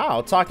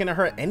 Wow, talking to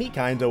her any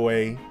kind of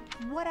way.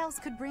 What else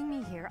could bring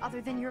me here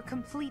other than your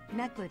complete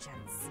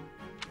negligence?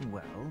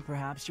 Well,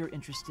 perhaps you're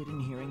interested in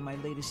hearing my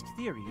latest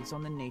theories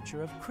on the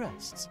nature of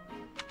crests.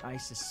 I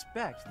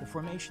suspect the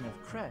formation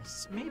of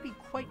crests may be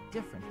quite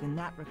different than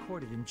that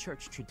recorded in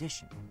church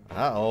tradition.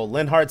 Uh-oh,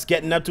 Linhardt's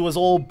getting up to his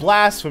old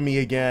blasphemy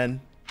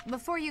again.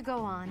 Before you go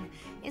on,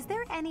 is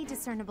there any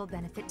discernible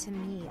benefit to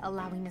me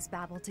allowing this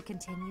babble to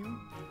continue?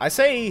 I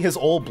say his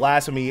old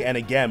blasphemy and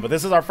again, but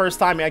this is our first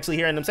time actually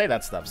hearing him say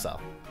that stuff, so.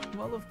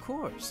 Well, of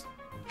course.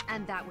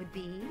 And that would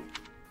be?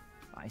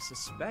 I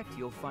suspect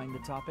you'll find the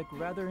topic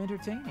rather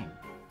entertaining.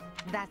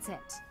 That's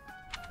it.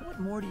 What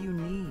more do you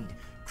need?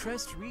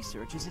 Crest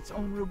research is its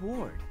own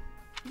reward.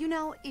 You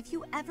know, if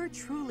you ever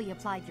truly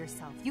applied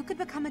yourself, you could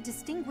become a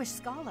distinguished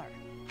scholar.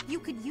 You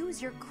could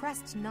use your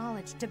crest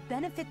knowledge to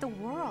benefit the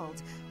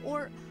world,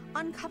 or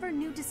uncover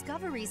new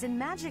discoveries in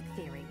magic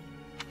theory.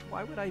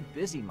 Why would I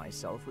busy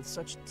myself with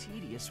such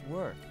tedious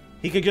work?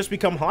 He could just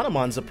become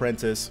Hanuman's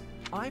apprentice.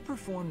 I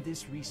perform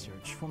this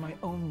research for my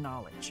own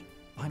knowledge.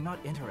 I'm not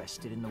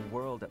interested in the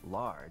world at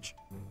large.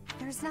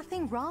 There's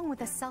nothing wrong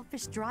with a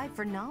selfish drive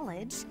for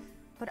knowledge,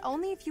 but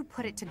only if you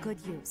put it to good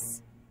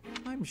use.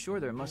 I'm sure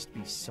there must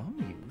be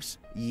some use.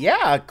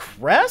 Yeah,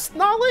 crest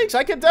knowledge?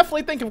 I could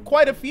definitely think of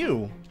quite a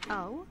few.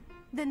 Oh?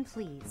 Then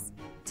please,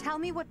 tell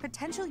me what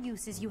potential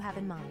uses you have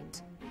in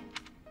mind.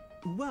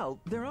 Well,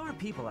 there are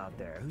people out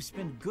there who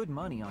spend good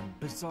money on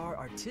bizarre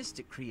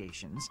artistic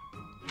creations,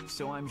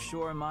 so I'm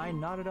sure my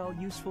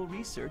not-at-all-useful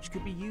research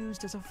could be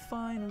used as a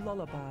fine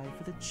lullaby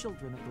for the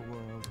children of the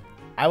world.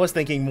 I was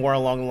thinking more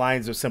along the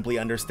lines of simply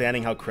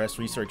understanding how crest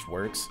research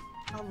works.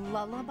 A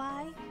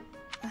lullaby?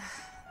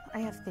 I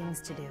have things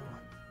to do.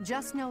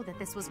 Just know that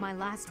this was my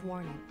last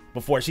warning.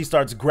 Before she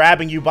starts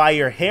grabbing you by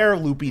your hair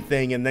loopy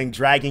thing and then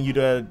dragging you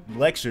to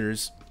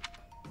lectures.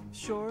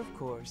 Sure, of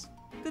course.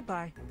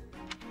 Goodbye.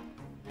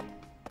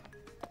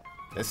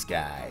 This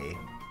guy.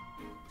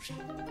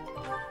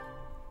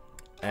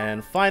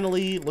 And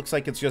finally, looks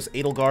like it's just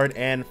Edelgard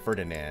and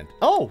Ferdinand.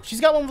 Oh, she's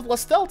got one with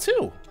Lestel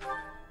too.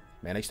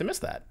 Managed to miss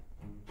that.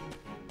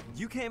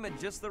 You came at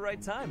just the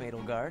right time,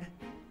 Edelgard.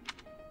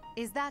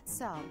 Is that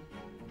so?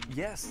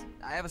 Yes,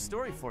 I have a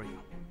story for you.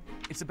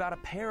 It's about a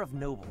pair of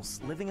nobles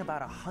living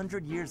about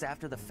 100 years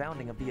after the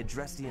founding of the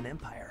Adrestian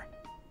Empire.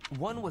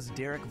 One was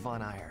Garreg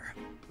von Eyre.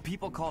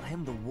 People called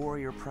him the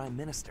warrior prime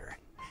minister.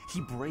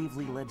 He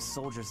bravely led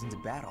soldiers into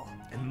battle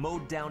and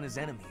mowed down his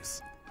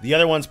enemies. The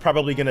other one's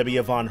probably going to be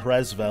a von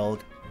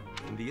Hresvelg.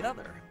 And the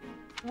other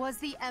was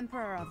the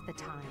emperor of the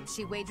time.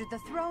 She wagered the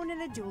throne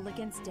in a duel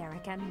against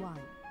Garreg and won.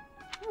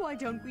 Why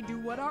don't we do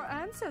what our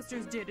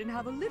ancestors did and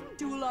have a little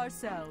duel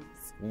ourselves?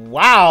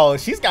 Wow,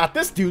 she's got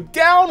this dude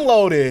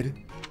downloaded.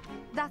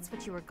 That's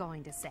what you were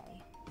going to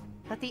say.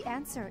 But the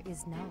answer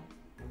is no.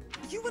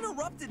 You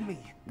interrupted me!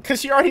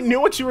 Because you already knew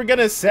what you were going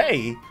to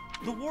say.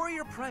 The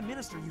warrior prime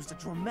minister used a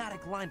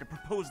dramatic line to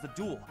propose the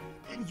duel,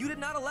 and you did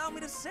not allow me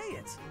to say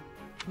it.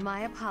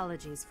 My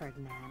apologies,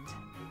 Ferdinand.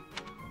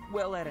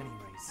 Well, at any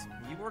rate,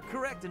 you were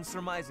correct in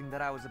surmising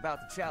that I was about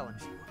to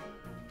challenge you.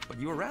 But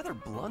you were rather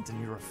blunt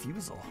in your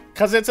refusal.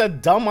 Because it's a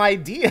dumb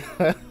idea.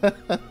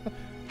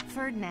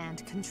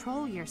 Ferdinand,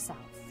 control yourself.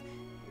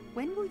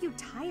 When will you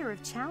tire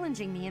of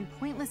challenging me in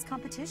pointless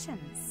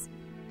competitions?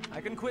 I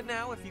can quit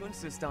now if you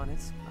insist on it.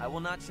 I will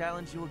not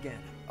challenge you again.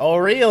 Oh,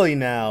 really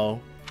now?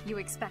 You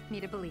expect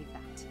me to believe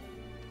that?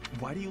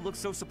 Why do you look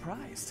so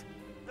surprised?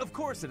 Of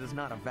course it is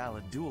not a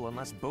valid duel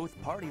unless both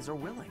parties are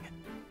willing.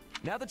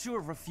 Now that you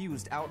have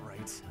refused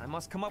outright, I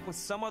must come up with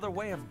some other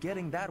way of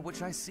getting that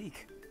which I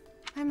seek.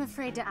 I'm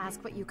afraid to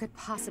ask what you could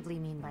possibly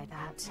mean by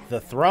that. The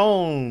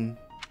throne.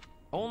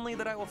 Only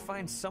that I will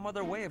find some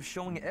other way of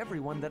showing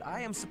everyone that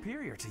I am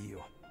superior to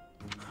you.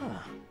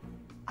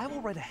 I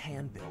will write a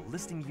handbill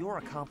listing your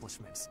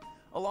accomplishments,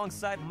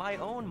 alongside my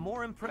own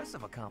more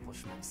impressive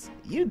accomplishments.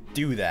 You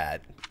do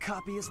that.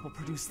 Copyists will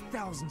produce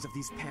thousands of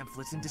these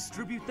pamphlets and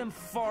distribute them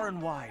far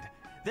and wide.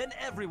 Then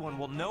everyone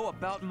will know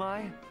about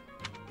my...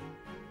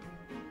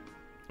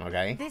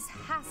 Okay. This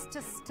has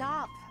to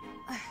stop.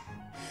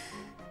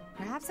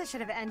 Perhaps I should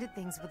have ended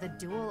things with a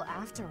duel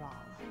after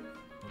all.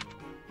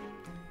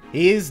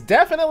 He's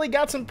definitely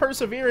got some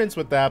perseverance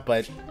with that,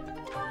 but...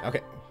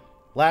 Okay.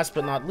 Last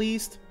but not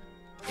least,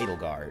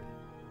 Edelgard.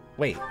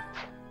 Wait.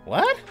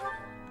 What?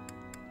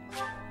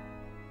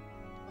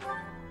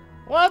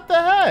 What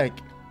the heck?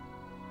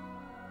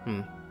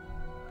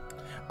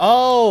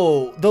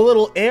 Oh, the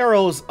little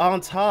arrows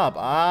on top.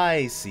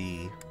 I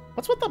see.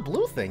 What's with the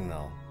blue thing,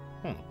 though?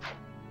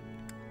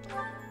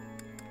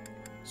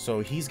 So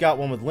he's got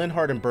one with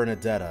Linhardt and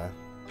Bernadetta.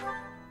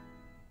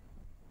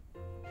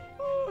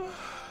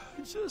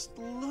 Just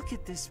look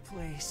at this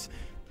place.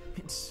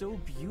 It's so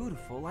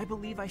beautiful, I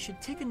believe I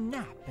should take a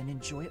nap and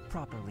enjoy it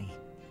properly.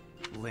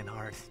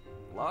 Linhardt,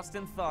 lost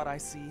in thought, I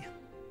see.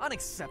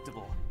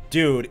 Unacceptable.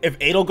 Dude, if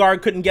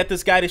Edelgard couldn't get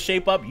this guy to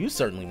shape up, you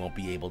certainly won't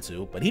be able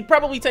to. But he'd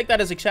probably take that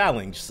as a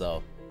challenge,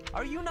 so.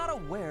 Are you not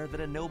aware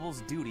that a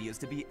noble's duty is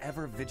to be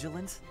ever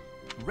vigilant?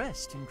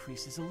 Rest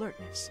increases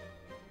alertness.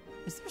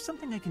 Is there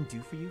something I can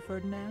do for you,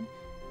 Ferdinand?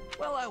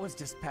 Well, I was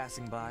just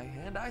passing by,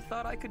 and I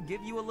thought I could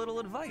give you a little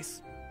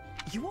advice.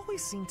 You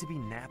always seem to be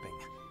napping.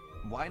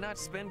 Why not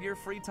spend your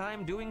free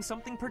time doing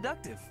something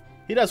productive?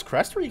 He does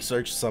crest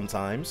research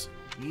sometimes.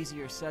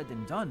 Easier said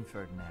than done,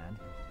 Ferdinand.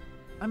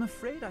 I'm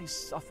afraid I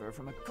suffer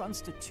from a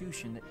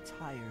constitution that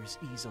tires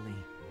easily.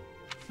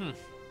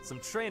 Some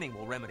training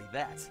will remedy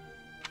that.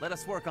 Let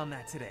us work on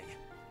that today.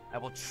 I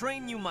will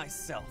train you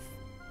myself.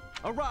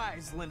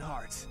 Arise,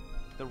 Linhardt.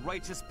 The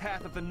righteous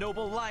path of the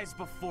noble lies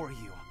before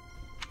you.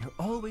 You're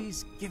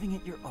always giving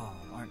it your all,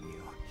 aren't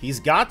you? He's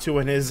got to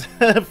in his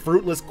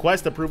fruitless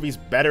quest to prove he's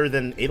better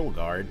than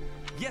Edelgard.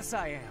 Yes,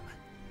 I am.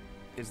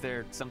 Is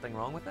there something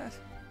wrong with that?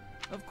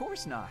 Of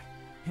course not.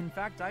 In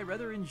fact, I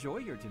rather enjoy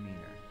your demeanor.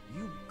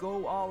 You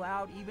go all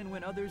out even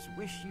when others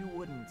wish you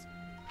wouldn't.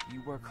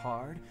 You work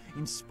hard,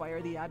 inspire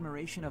the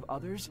admiration of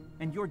others,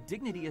 and your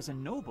dignity as a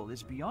noble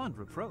is beyond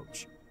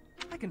reproach.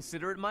 I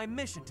consider it my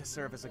mission to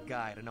serve as a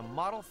guide and a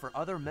model for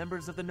other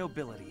members of the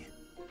nobility.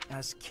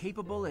 As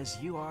capable as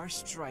you are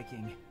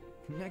striking.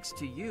 Next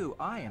to you,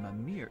 I am a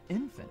mere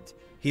infant.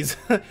 He's...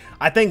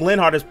 I think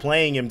Linhardt is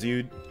playing him,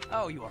 dude.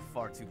 Oh, you are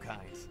far too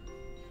kind.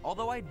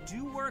 Although I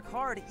do work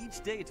hard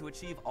each day to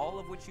achieve all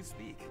of which you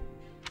speak.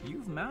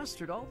 You've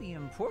mastered all the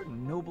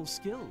important noble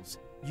skills.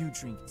 You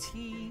drink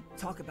tea,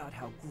 talk about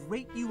how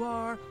great you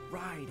are,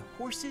 ride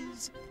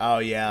horses. Oh,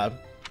 yeah.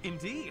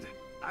 Indeed.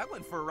 I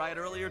went for a ride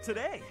earlier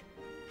today.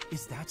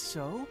 Is that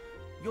so?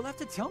 You'll have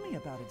to tell me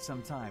about it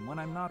sometime when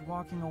I'm not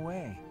walking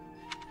away.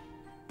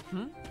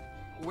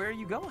 Where are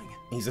you going?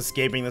 He's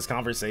escaping this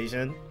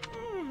conversation.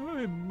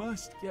 I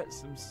must get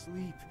some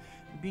sleep,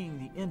 being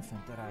the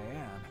infant that I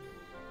am.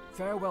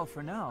 Farewell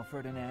for now,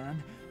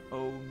 Ferdinand.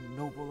 Oh,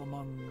 noble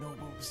among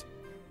nobles.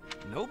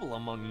 Noble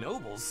among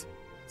nobles?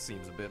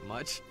 Seems a bit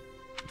much.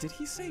 Did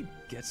he say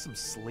get some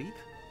sleep?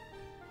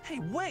 Hey,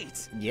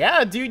 wait!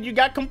 Yeah, dude, you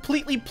got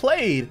completely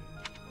played.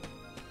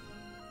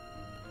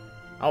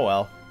 Oh,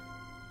 well.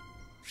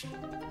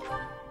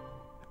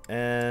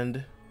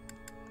 And...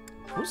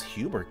 who's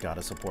Hubert got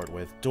to support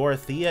with?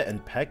 Dorothea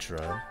and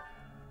Petra.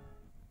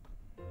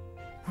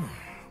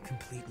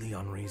 Completely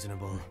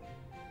unreasonable.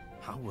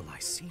 How will I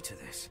see to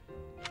this?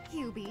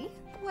 Hubie,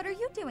 what are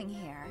you doing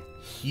here?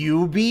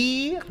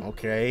 Hubie?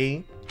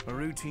 Okay. A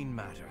routine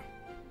matter.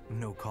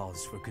 No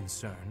cause for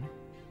concern.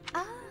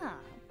 Ah,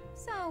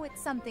 so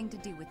it's something to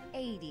do with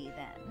 80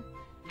 then.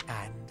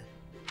 And?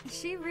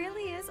 She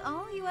really is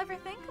all you ever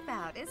think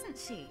about, isn't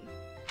she?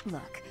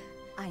 Look,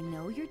 I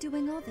know you're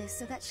doing all this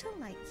so that she'll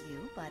like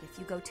you, but if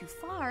you go too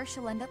far,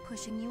 she'll end up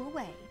pushing you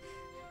away.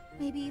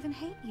 Maybe even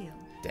hate you.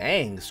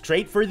 Dang,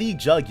 straight for the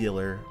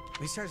jugular.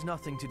 This has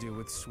nothing to do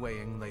with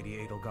swaying Lady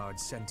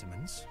Edelgard's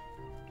sentiments.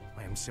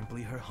 I am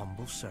simply her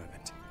humble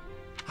servant.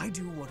 I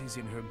do what is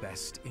in her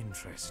best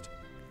interest.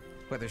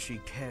 Whether she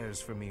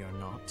cares for me or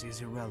not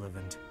is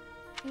irrelevant.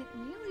 It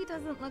really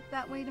doesn't look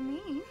that way to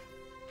me.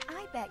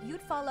 I bet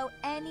you'd follow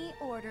any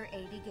order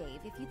Adi gave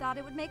if you thought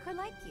it would make her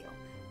like you.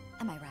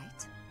 Am I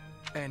right?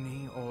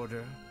 Any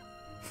order?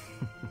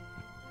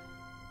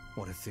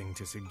 What a thing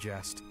to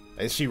suggest.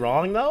 Is she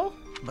wrong, though?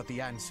 But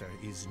the answer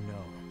is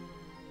no.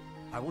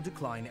 I will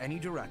decline any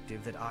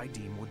directive that I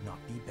deem would not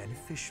be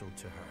beneficial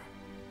to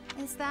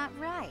her. Is that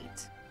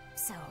right?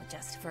 So,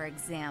 just for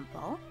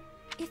example,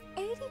 if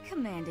Adi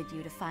commanded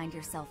you to find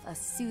yourself a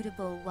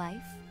suitable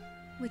wife,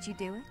 would you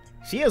do it?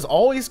 She is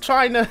always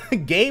trying to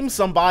game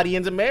somebody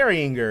into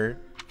marrying her.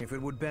 If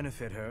it would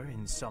benefit her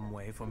in some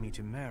way for me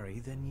to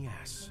marry, then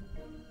yes,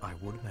 I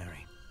would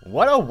marry.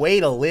 What a way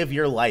to live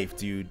your life,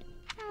 dude.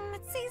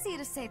 It's easy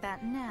to say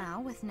that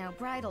now, with no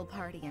bridal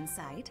party in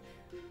sight.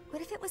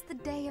 But if it was the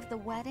day of the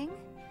wedding?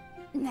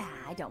 Nah,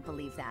 I don't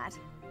believe that.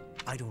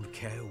 I don't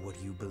care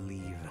what you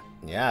believe.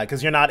 Yeah,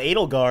 because you're not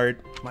Edelgard.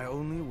 My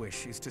only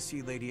wish is to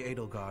see Lady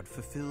Edelgard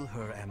fulfill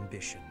her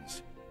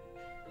ambitions.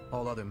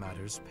 All other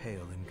matters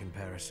pale in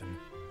comparison.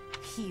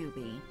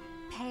 Hubie,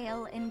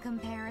 pale in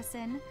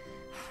comparison?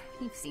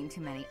 You've seen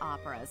too many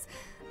operas.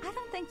 I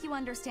don't think you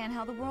understand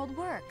how the world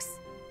works.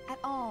 At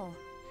all.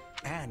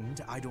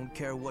 And I don't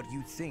care what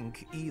you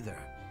think either.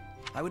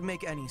 I would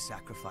make any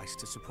sacrifice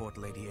to support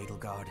Lady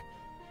Edelgard.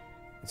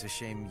 It's a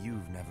shame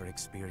you've never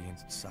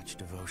experienced such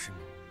devotion.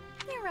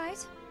 You're right.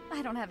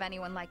 I don't have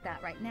anyone like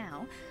that right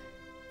now.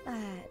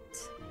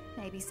 But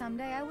maybe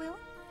someday I will.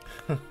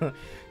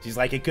 She's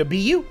like, it could be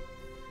you.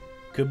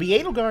 Could be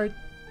Edelgard.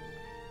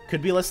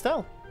 Could be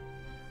Lestel.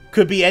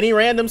 Could be any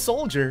random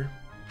soldier.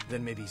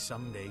 Then maybe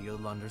someday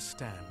you'll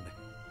understand.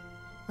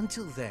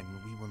 Until then,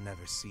 we will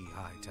never see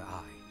eye to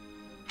eye.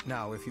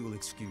 Now, if you will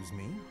excuse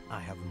me, I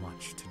have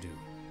much to do.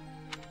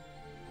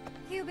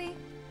 Hubie,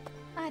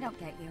 I don't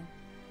get you.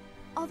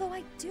 Although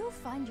I do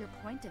find your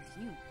point of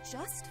view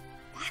just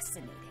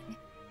fascinating.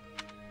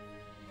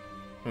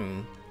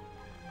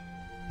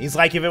 He's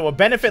like, if it would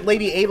benefit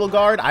Lady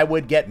Edelgard, I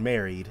would get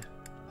married.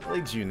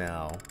 Did you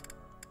now?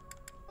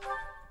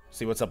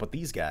 See what's up with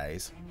these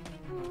guys.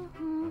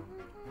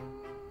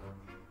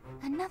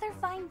 Another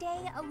fine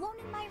day, alone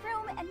in my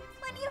room, and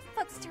plenty of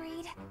books to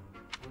read.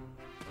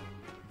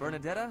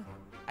 Bernadetta,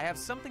 I have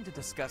something to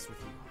discuss with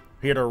you.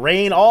 Here to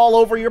rain all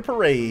over your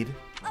parade.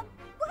 What?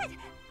 I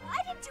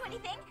didn't do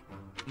anything.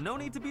 No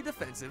need to be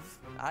defensive.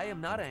 I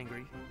am not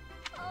angry.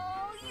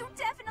 Oh, you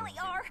definitely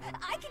are.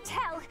 I can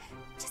tell.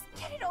 Just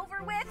get it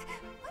over with.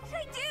 What did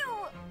I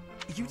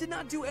do? You did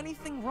not do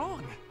anything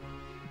wrong.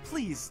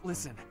 Please,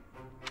 listen.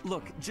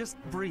 Look, just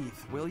breathe,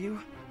 will you?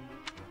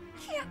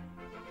 Can't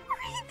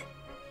breathe.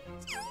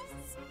 Too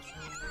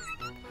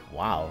scared.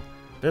 Wow.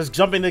 There's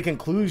jumping to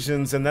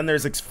conclusions, and then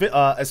there's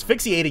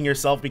asphyxiating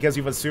yourself because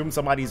you've assumed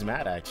somebody's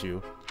mad at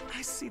you.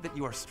 I see that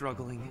you are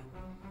struggling.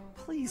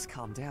 Please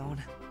calm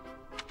down.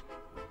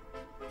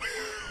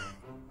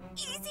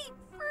 Easy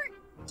for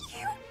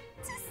you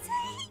to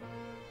say.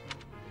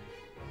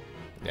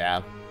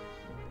 Yeah.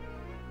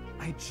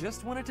 I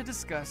just wanted to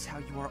discuss how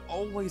you are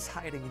always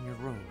hiding in your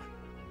room.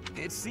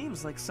 It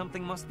seems like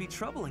something must be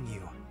troubling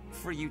you,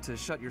 for you to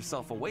shut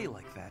yourself away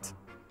like that.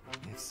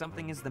 If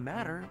something is the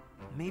matter,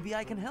 maybe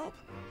I can help.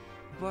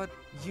 But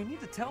you need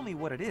to tell me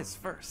what it is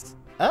first.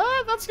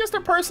 That's just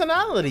her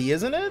personality,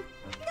 isn't it?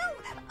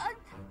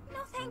 No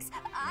thanks.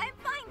 I'm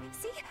fine.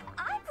 See,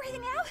 I'm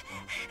breathing now.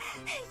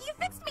 You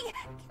fixed me.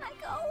 Can I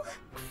go?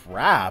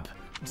 Crap.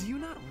 Do you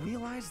not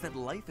realize that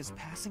life is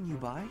passing you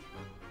by?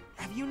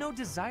 Have you no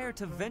desire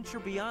to venture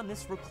beyond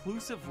this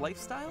reclusive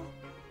lifestyle?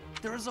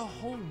 There is a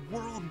whole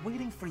world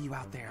waiting for you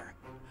out there.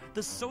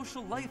 The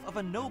social life of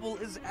a noble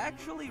is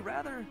actually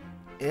rather...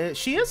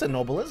 She is a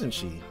noble, isn't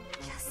she?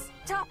 Just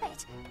stop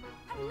it.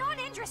 I'm not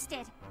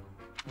interested.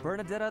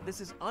 Bernadetta, this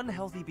is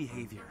unhealthy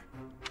behavior.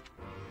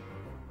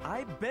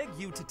 I beg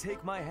you to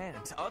take my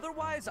hand.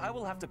 Otherwise, I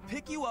will have to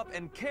pick you up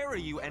and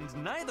carry you, and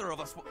neither of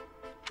us will...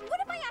 What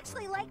if I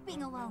actually like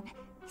being alone?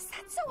 Is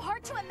that so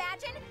hard to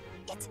imagine?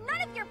 It's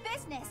none of your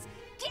business.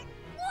 Get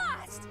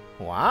lost!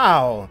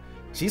 Wow.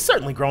 She's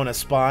certainly grown a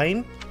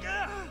spine.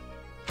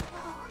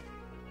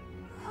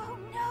 Oh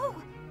no!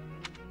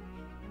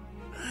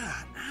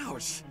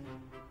 Ouch.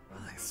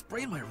 I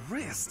sprained my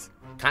wrist.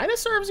 Kinda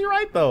serves you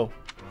right, though.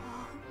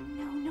 Oh,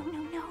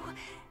 no.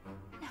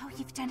 Now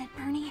you've done it,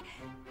 Bernie.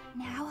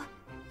 Now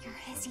you're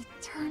his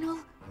eternal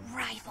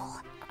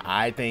rival.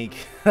 I think...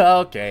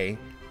 Okay.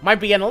 Might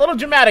be getting a little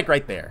dramatic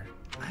right there.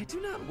 I do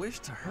not wish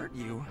to hurt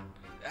you.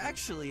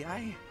 Actually,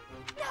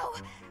 No!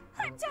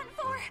 I'm done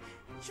for!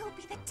 You'll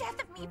be the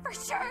death of me for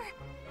sure!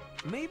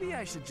 Maybe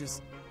I should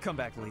just come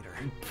back later.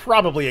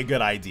 Probably a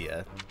good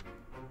idea.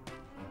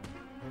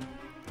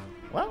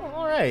 Well,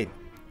 alright.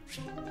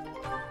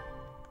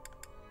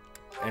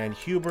 And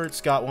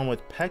Hubert's got one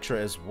with Petra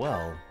as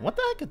well. What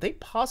the heck could they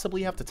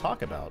possibly have to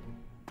talk about?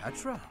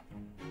 Petra?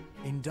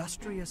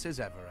 Industrious as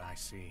ever, I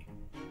see.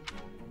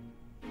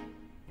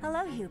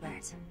 Hello,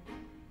 Hubert.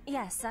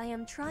 Yes, I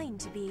am trying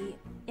to be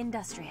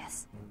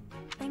industrious.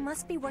 I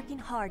must be working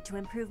hard to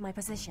improve my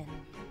position.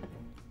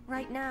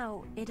 Right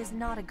now, it is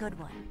not a good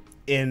one.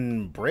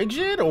 In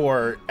Bridget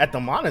or at the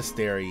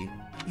monastery?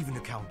 Even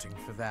accounting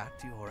for that,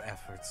 your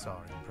efforts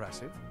are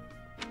impressive.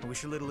 I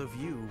wish a little of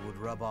you would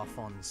rub off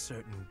on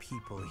certain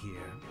people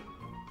here.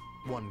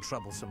 One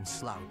troublesome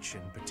slouch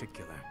in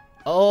particular.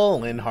 Oh,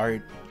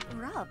 Linhart.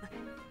 Rub?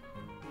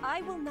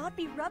 I will not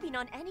be rubbing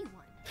on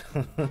anyone.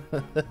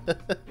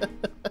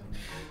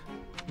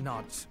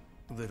 Not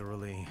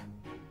literally.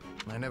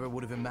 I never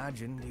would have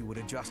imagined you would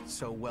adjust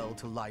so well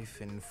to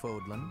life in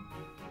Fodlan.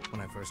 When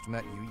I first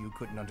met you, you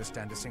couldn't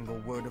understand a single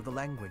word of the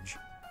language.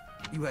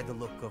 You had the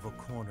look of a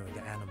cornered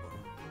animal.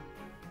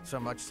 So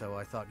much so,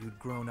 I thought you'd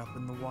grown up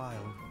in the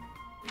wild.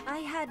 I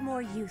had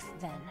more youth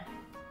then,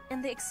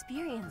 and the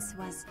experience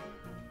was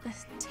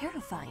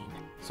terrifying.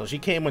 So she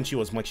came when she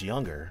was much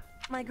younger.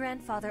 My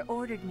grandfather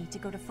ordered me to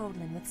go to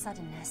Fodlan with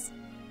suddenness.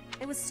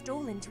 I was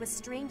stolen to a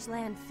strange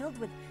land filled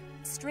with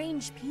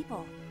strange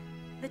people.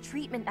 The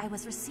treatment I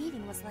was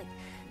receiving was like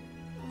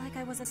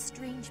I was a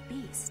strange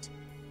beast.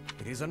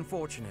 It is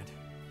unfortunate,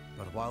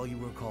 but while you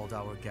were called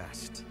our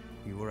guest,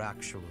 you were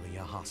actually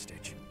a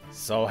hostage.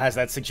 So has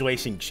that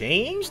situation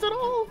changed at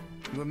all?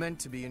 You were meant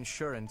to be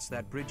insurance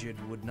that Bridget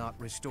would not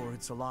restore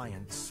its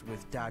alliance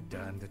with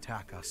Dagda and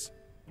attack us.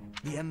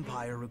 The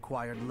Empire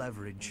required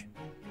leverage,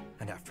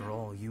 and after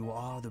all, you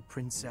are the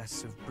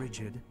Princess of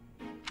Bridget.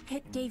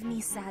 It gave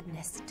me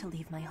sadness to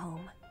leave my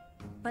home,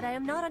 but I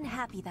am not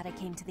unhappy that I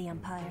came to the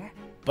Empire.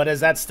 But is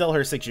that still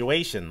her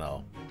situation,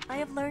 though? I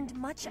have learned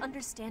much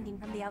understanding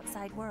from the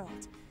outside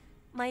world.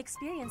 My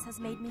experience has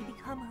made me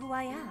become who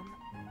I am,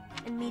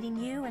 and meeting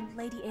you and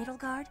Lady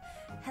Edelgard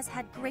has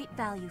had great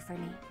value for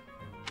me.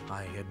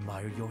 I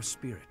admire your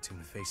spirit in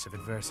the face of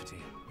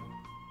adversity.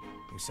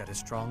 You set a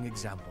strong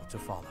example to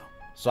follow.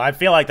 So I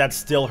feel like that's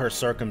still her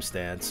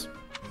circumstance.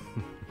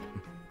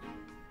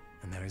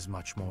 And there is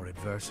much more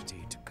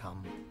adversity to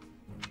come.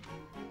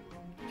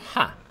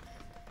 Ha!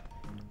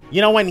 You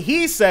know, when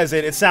he says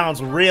it, it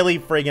sounds really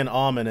friggin'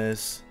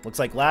 ominous. Looks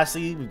like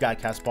lastly, we've got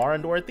Caspar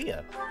and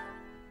Dorothea.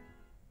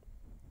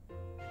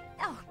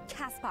 Oh,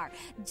 Caspar,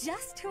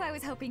 just who I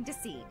was hoping to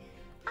see.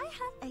 I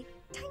have a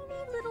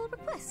tiny little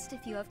request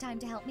if you have time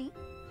to help me.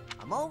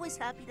 I'm always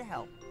happy to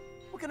help.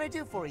 What can I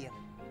do for you?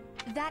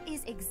 That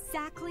is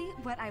exactly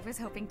what I was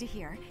hoping to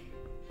hear.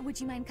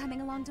 Would you mind coming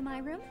along to my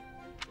room?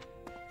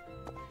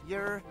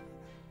 Your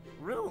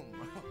room?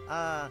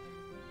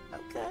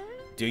 Okay.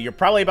 Dude, you're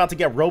probably about to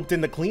get roped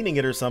into cleaning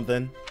it or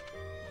something.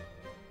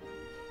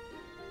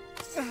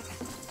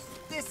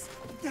 This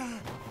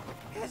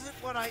isn't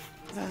what I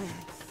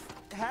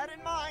had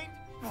in mind.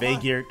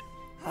 Figured.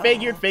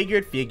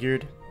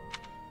 Figured.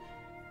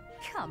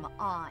 Come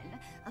on,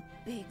 a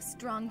big,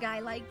 strong guy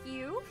like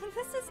you.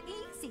 This is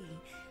easy.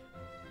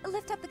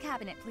 Lift up the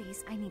cabinet,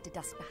 please. I need to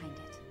dust behind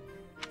it.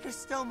 There's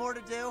still more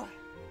to do.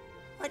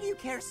 Why do you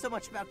care so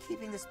much about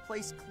keeping this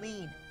place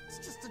clean? It's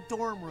just a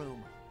dorm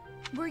room.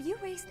 Were you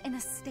raised in a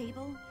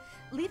stable?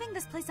 Leaving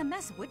this place a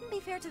mess wouldn't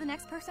be fair to the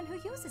next person who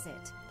uses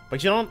it.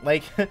 But you don't,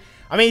 like...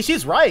 I mean,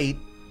 she's right,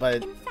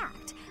 but... In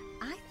fact,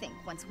 I think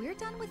once we're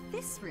done with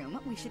this room,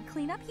 we should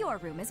clean up your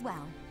room as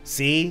well.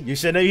 See? You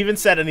shouldn't have even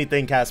said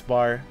anything,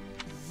 Caspar.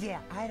 Yeah,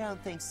 I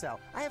don't think so.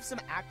 I have some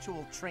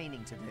actual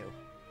training to do.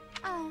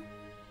 Oh,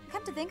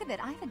 come to think of it,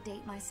 I have a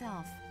date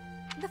myself.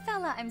 The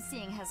fella I'm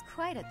seeing has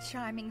quite a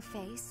charming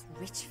face,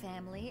 rich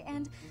family,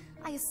 and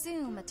I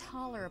assume a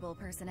tolerable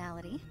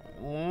personality.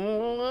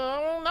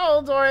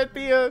 No,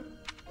 Dorothea.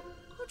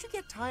 Don't you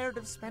get tired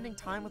of spending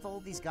time with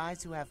all these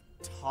guys who have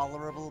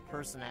tolerable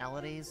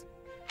personalities?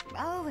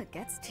 Oh, it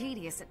gets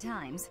tedious at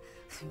times.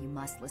 You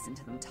must listen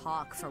to them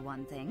talk, for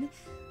one thing.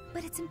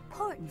 But it's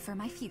important for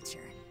my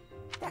future.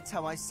 That's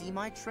how I see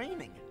my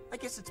training. I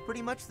guess it's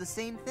pretty much the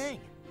same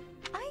thing.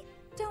 I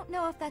don't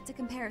know if that's a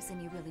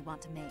comparison you really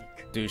want to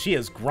make. Dude, she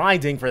is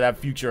grinding for that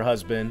future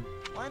husband.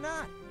 Why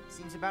not?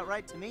 Seems about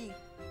right to me.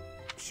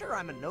 Sure,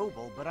 I'm a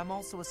noble, but I'm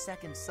also a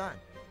second son.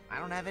 I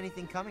don't have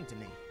anything coming to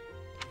me.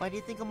 Why do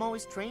you think I'm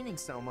always training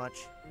so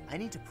much? I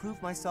need to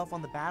prove myself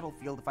on the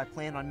battlefield if I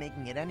plan on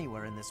making it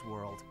anywhere in this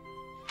world.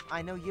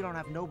 I know you don't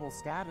have noble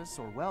status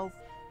or wealth,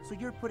 so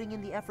you're putting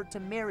in the effort to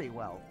marry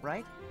well,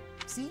 right?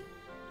 See?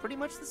 Pretty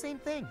much the same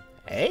thing.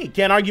 Hey,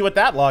 can't argue with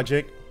that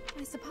logic.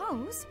 I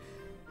suppose.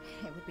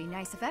 It would be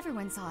nice if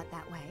everyone saw it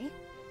that way.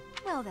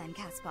 Well then,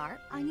 Caspar,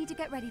 I need to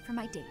get ready for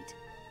my date.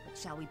 But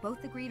shall we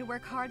both agree to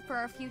work hard for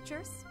our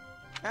futures?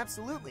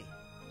 Absolutely.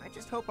 I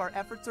just hope our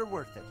efforts are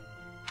worth it.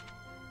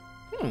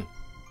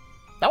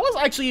 That was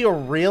actually a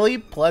really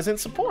pleasant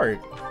support.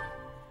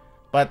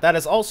 But that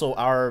is also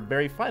our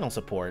very final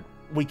support.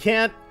 We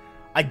can't...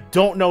 I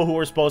don't know who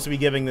we're supposed to be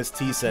giving this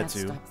tea set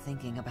to. Stop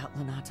thinking about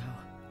Lonato.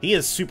 He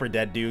is super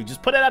dead, dude.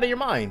 Just put it out of your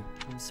mind.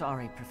 I'm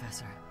sorry,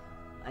 Professor.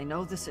 I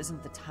know this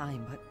isn't the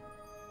time, but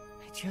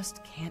I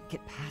just can't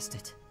get past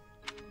it.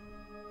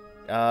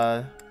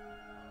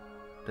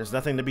 There's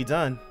nothing to be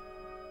done.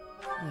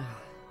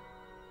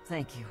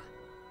 Thank you.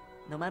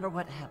 No matter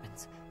what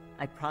happens,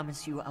 I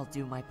promise you I'll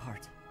do my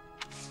part.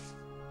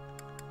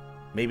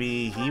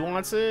 Maybe he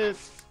wants it?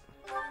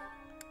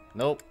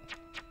 Nope.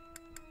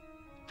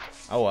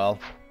 Oh well.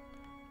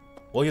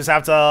 We'll just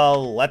have to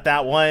let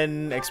that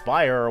one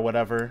expire or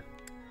whatever.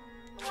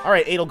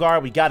 Alright,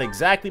 Edelgard, we got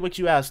exactly what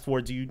you asked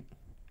for, dude.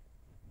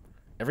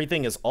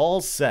 Everything is all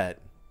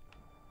set.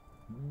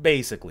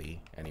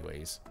 Basically,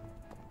 anyways.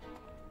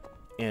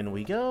 In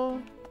we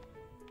go.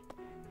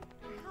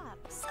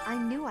 Perhaps I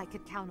knew I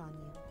could count on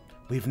you.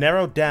 We've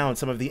narrowed down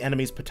some of the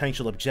enemy's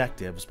potential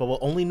objectives, but we'll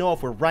only know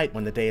if we're right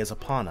when the day is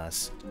upon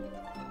us.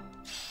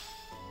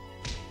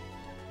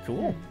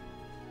 Cool.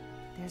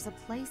 There's a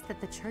place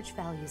that the church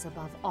values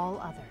above all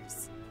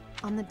others.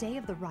 On the day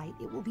of the rite,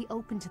 it will be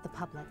open to the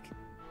public.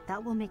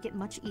 That will make it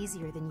much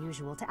easier than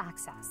usual to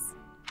access.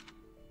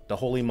 The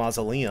Holy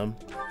Mausoleum.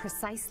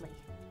 Precisely.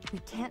 We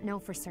can't know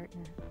for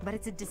certain, but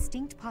it's a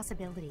distinct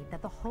possibility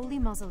that the Holy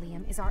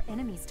Mausoleum is our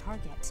enemy's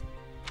target.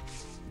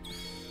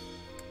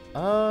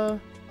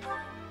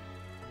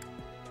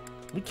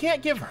 We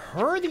can't give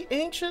her the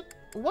ancient...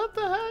 What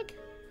the heck?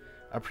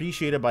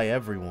 Appreciated by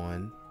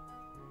everyone.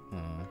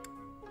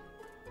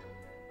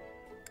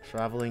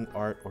 Traveling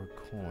art or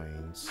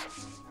coins.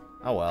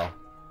 Oh well.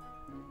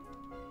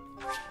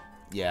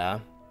 Yeah.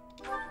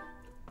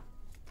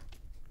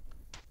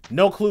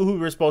 No clue who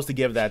we're supposed to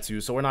give that to,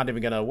 so we're not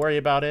even gonna worry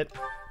about it.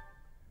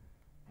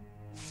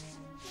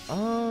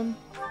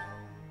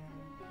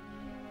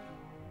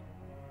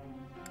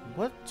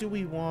 What do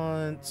we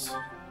want?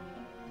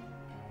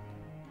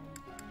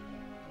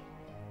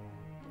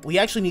 We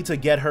actually need to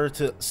get her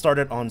to start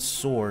it on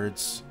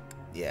swords.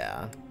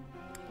 Yeah.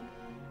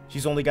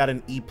 She's only got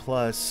an E+.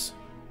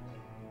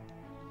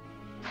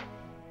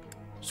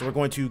 So we're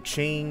going to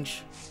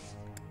change...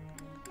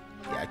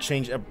 Yeah,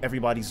 change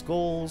everybody's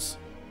goals.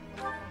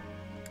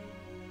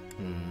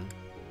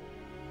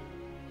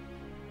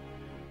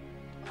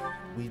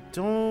 We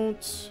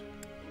don't...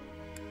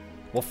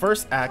 Well,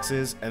 first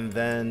axes and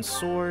then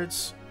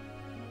swords.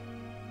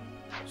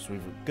 So we're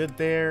good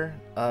there.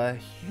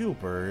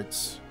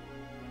 Hubert's.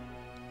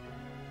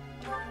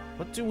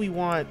 What do we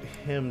want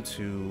him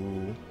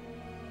to...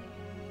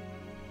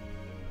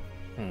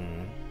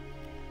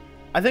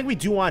 I think we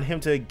do want him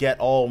to get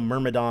all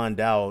Myrmidoned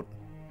out.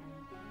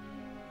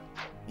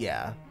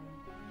 Yeah.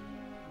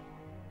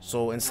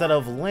 So instead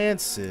of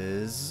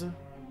lances,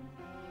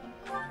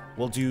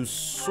 we'll do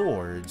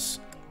swords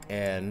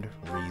and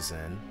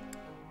reason.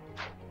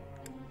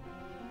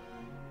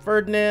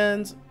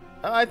 Ferdinand,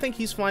 I think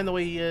he's fine the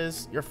way he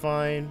is. You're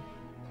fine.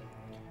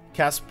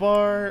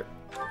 Caspar,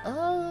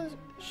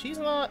 she's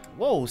not...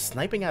 Whoa,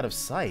 sniping out of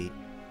sight.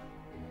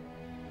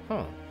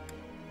 Huh.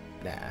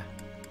 Nah.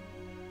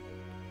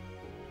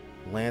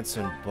 Lance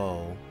and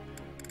bow.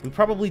 We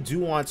probably do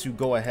want to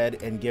go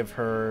ahead and give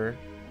her...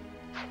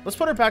 Let's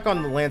put her back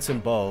on the lance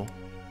and bow.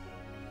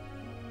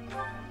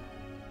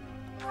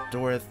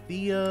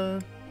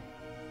 Dorothea...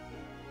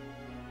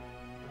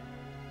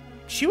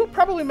 She would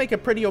probably make a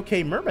pretty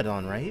okay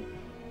Myrmidon, right?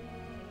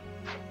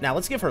 Now,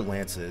 let's give her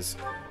lances.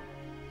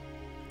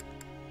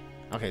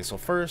 Okay, so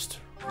first,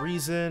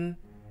 reason,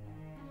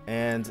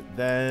 and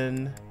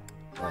then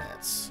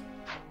lance.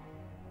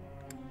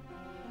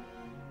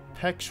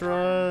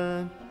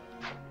 Petra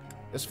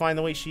is fine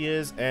the way she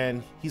is,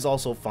 and he's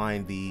also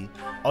fine the...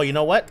 Oh, you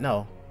know what?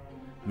 No.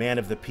 Man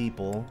of the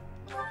people.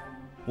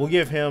 We'll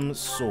give him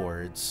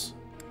swords.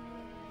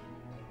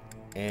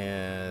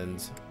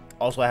 And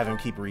also have him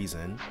keep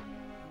reason.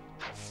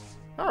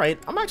 Alright,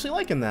 I'm actually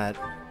liking that.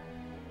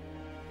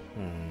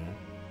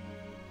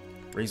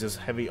 Raises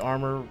heavy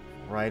armor,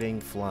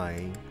 riding,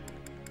 flying.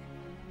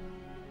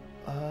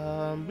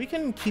 We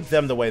can keep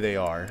them the way they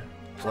are.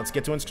 So let's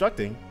get to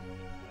instructing.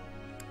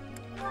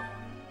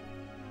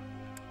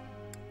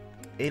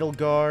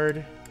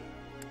 Edelgard.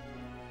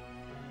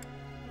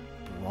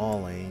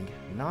 Brawling.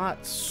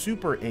 Not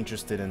super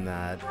interested in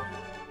that.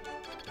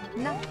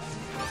 No.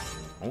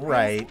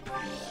 Alright.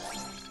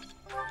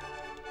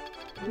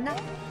 No.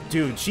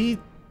 Dude, she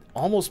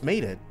almost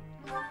made it.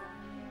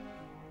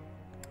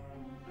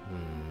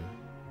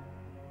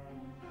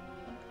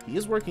 He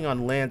is working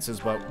on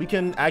lances, but we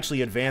can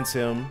actually advance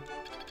him.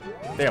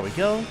 There we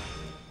go.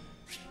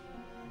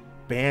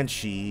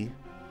 Banshee.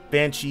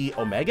 Banshee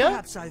Omega?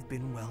 Perhaps I've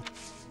been well.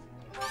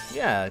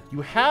 Yeah,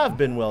 you have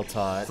been well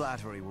taught.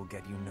 Flattery will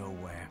get you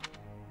nowhere.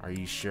 Are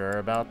you sure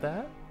about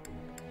that?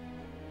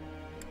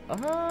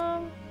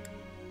 I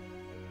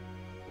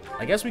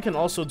guess we can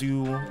also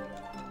do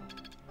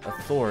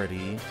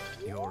authority.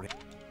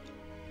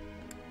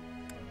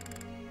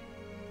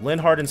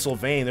 Linhard and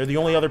Sylvain, they're the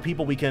only other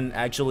people we can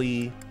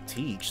actually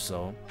teach,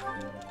 so.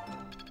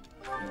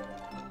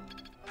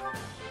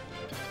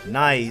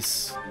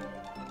 Nice.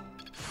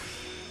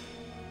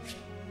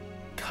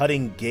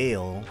 Cutting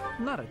Gale.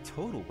 Not a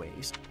total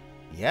waste.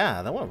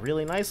 Yeah, that went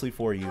really nicely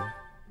for you.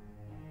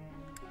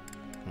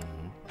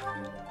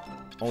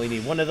 Only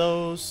need one of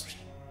those.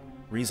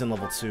 Reason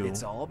level 2.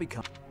 It's all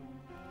become...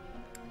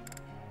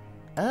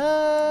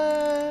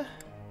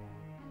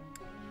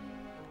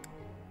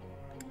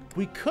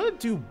 We could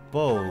do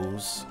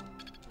bows.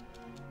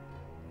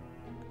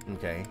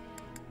 Okay.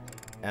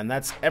 And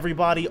that's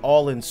everybody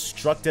all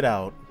instructed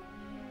out.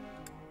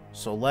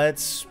 So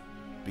let's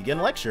begin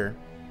lecture.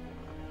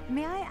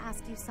 May I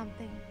ask you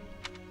something?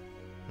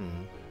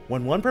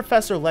 When one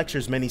professor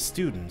lectures many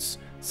students,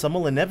 some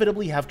will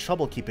inevitably have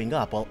trouble keeping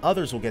up, while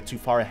others will get too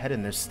far ahead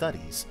in their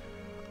studies.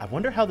 I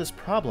wonder how this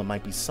problem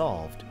might be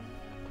solved.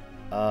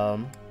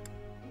 Perhaps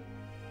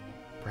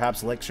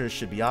lectures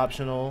should be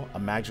optional, a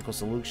magical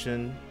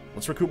solution.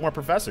 Let's recruit more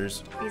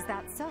professors. Is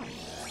that so?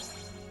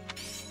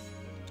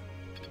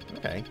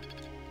 Okay.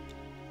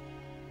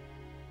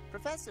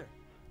 Professor!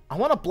 I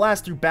want to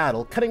blast through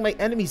battle, cutting my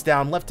enemies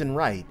down left and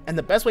right, and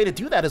the best way to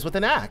do that is with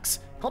an axe.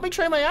 Help me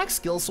train my axe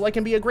skills so I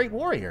can be a great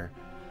warrior.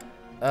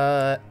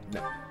 No.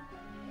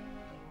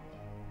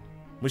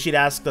 Wish he'd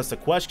asked us a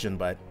question,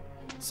 but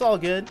it's all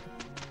good.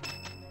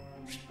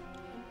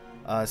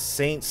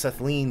 Saint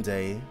Cethleen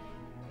Day.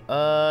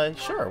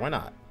 Sure, why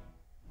not?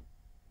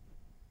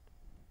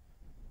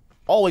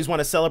 Always want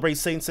to celebrate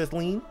Saint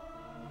Cethleen.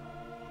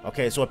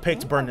 Okay, so it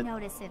picked Bernard.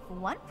 Notice if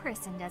one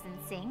person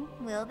doesn't sing,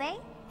 will they?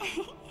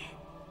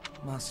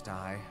 Must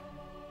I?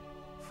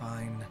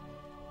 Fine.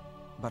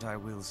 But I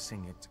will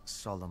sing it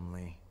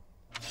solemnly.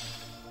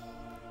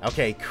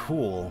 Okay,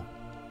 cool.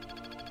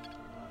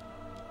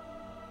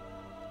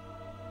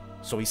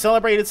 So we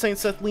celebrated Saint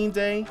Cethleen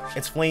Day.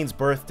 It's Flane's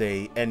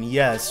birthday, and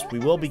yes, we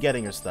will be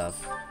getting her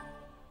stuff.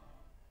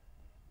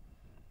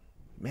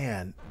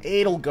 Man,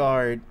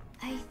 Edelgard.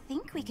 I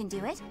think we can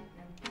do it.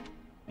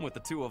 With the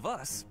two of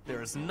us,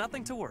 there is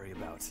nothing to worry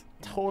about.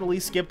 Totally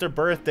skipped her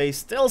birthday,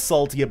 still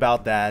salty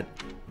about that.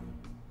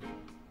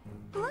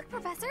 Look,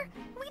 Professor,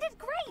 we did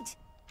great.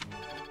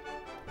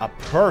 A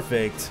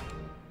perfect.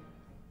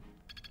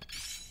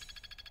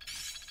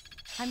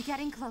 I'm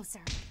getting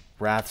closer.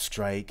 Wrath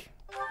Strike.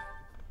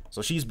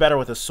 So she's better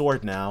with a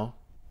sword now.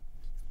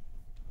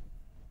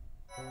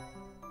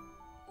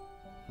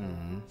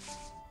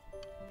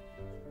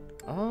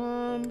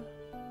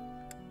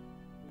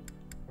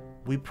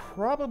 We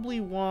probably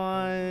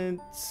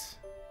want...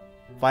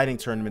 Fighting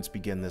tournaments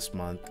begin this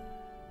month.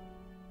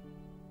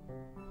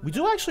 We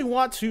do actually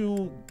want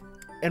to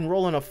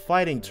enroll in a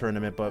fighting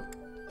tournament, but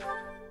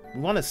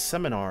we want a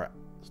seminar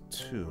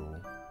too.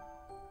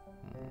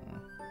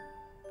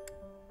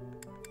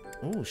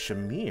 Ooh,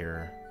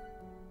 Shamir.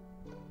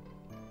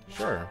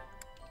 Sure.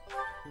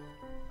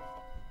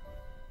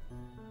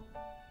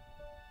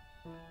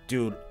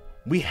 Dude,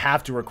 we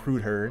have to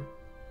recruit her.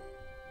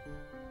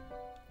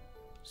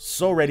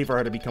 So ready for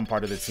her to become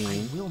part of the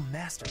team. I will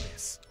master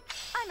this.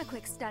 I'm a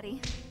quick study.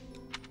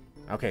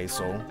 Okay,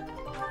 so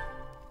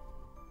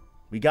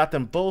we got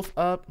them both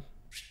up.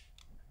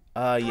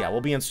 Yeah,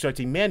 we'll be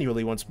instructing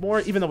manually once more,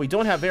 even though we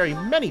don't have very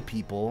many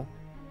people.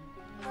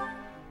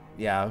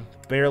 Yeah,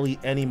 barely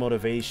any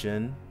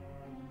motivation.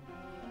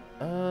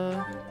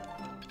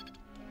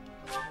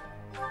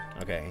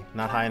 Okay,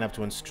 not high enough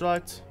to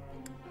instruct.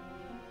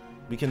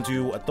 We can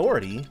do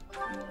authority.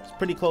 It's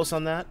pretty close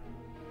on that.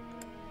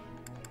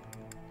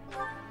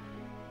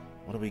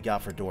 What do we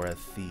got for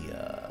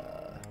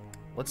Dorothea?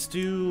 Let's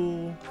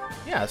do...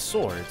 yeah,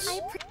 swords.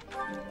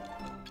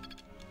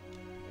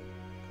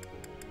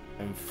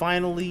 And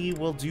finally,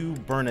 we'll do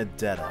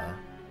Bernadetta.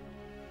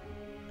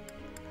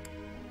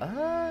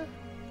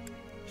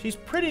 She's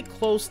pretty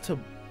close to...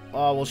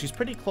 well, she's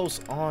pretty close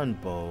on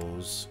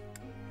bows.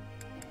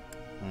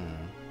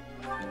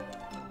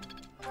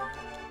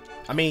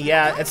 I mean,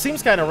 yeah, it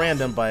seems kind of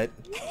random, but...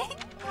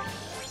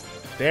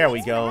 there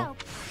we go.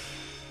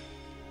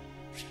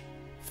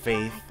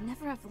 Faith. I'd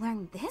never have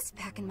learned this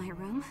back in my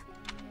room.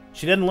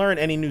 She didn't learn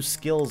any new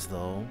skills,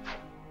 though.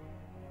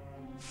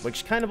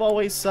 Which kind of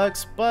always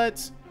sucks,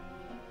 but...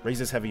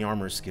 raises heavy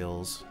armor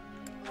skills.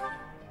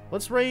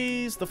 Let's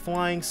raise the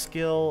flying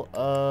skill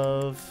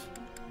of...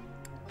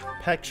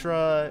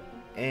 Petra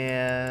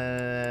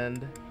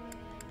and...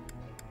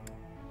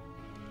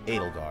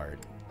 Edelgard.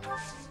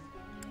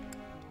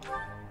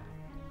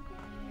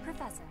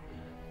 Professor.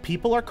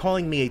 People are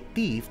calling me a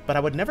thief, but I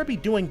would never be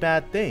doing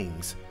bad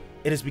things.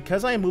 It is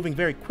because I am moving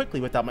very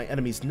quickly without my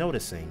enemies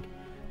noticing.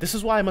 This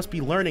is why I must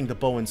be learning the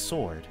bow and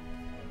sword.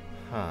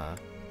 Huh.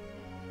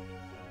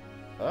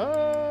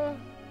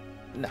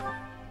 No.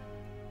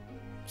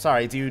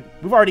 Sorry, dude.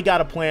 We've already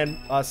got a plan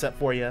set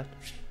for you.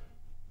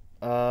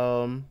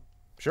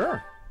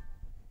 Sure.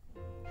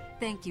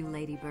 Thank you,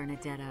 Lady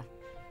Bernadetta.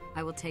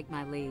 I will take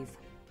my leave.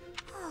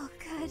 Oh,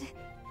 good.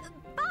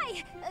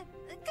 Bye!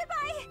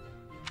 Goodbye!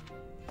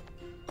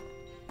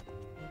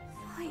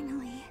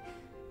 Finally.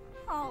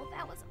 Oh,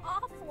 that was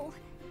awful.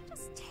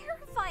 Just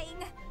terrifying.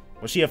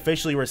 Was she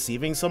officially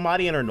receiving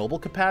somebody in her noble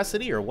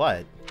capacity, or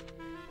what?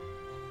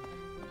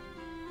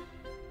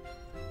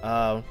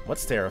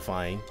 What's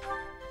terrifying?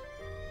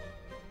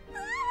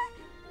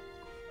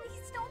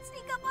 Please don't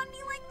sneak up on me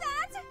like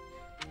that!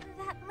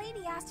 That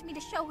lady asked me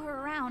to show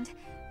her around.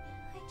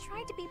 I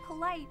tried to be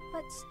polite,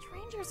 but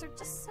strangers are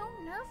just so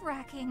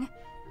nerve-wracking.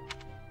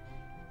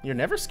 You're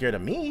never scared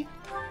of me.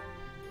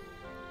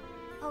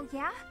 Oh,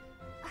 yeah?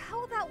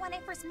 How about when I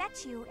first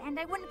met you and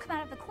I wouldn't come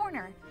out of the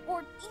corner,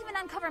 or even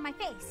uncover my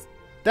face?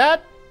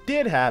 That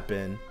did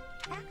happen.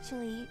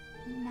 Actually,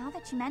 now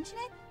that you mention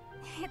it,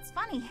 it's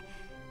funny.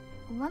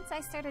 Once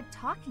I started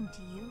talking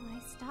to you,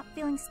 I stopped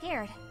feeling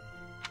scared.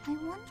 I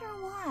wonder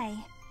why.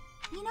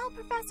 You know,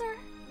 Professor,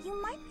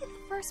 you might be the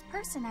first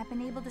person I've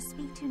been able to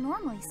speak to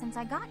normally since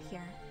I got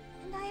here,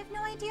 and I have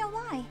no idea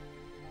why.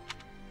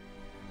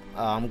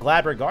 I'm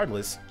glad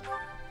regardless.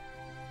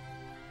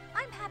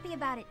 I'm happy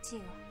about it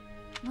too.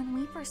 When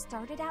we first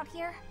started out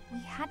here, we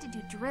had to do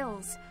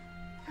drills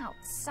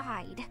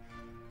outside.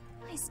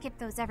 I skipped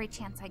those every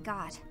chance I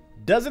got.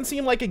 Doesn't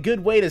seem like a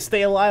good way to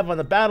stay alive on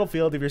the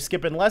battlefield if you're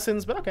skipping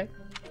lessons, but okay.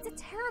 It's a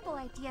terrible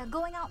idea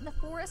going out in the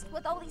forest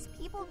with all these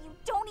people you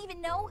don't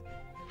even know.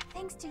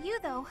 Thanks to you,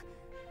 though,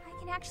 I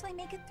can actually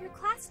make it through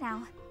class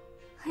now.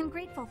 I'm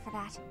grateful for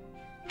that.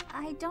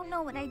 I don't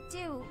know what I'd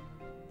do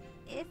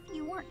if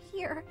you weren't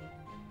here.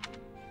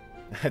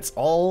 That's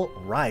all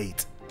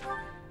right.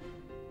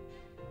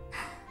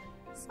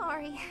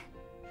 Sorry.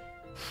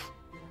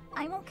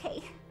 I'm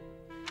okay.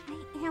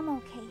 I am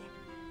okay.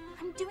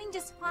 I'm doing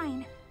just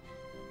fine.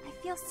 I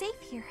feel safe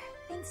here,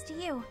 thanks to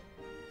you.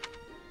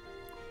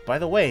 By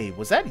the way,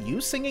 was that you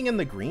singing in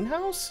the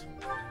greenhouse?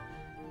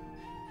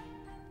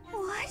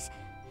 What?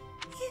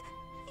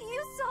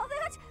 You saw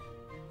that?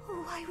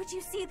 Why would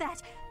you see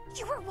that?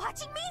 You were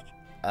watching me?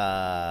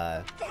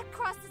 That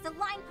crosses the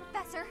line,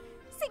 Professor.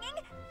 Singing?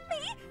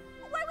 Me?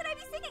 Why would I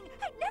be singing?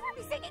 I'd never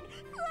be singing.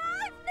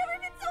 I've never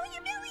been so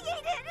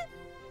humiliated.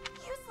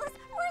 Useless,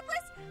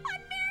 worthless,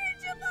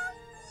 unmarriageable.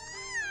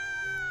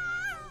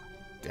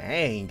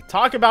 Dang,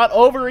 talk about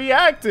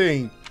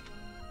overreacting.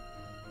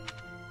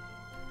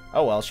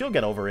 Oh well, she'll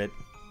get over it.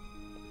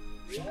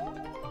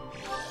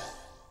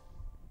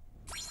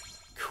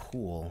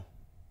 Cool.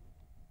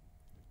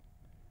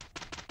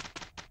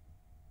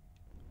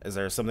 Is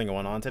there something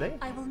going on today?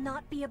 I will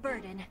not be a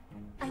burden.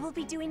 I will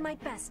be doing my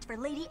best for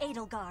Lady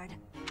Edelgard.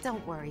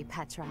 Don't worry,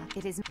 Petra.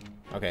 It is...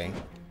 Okay.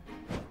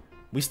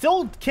 We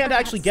still can't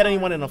actually get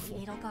anyone in a...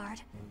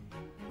 Edelgard.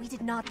 We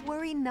did not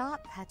worry,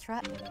 not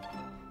Petra.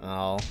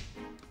 Oh.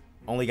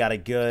 Only got a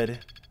good...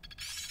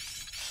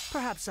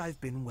 Perhaps I've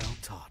been well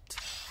taught.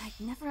 I'd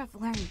never have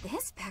learned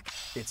this back.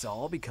 It's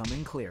all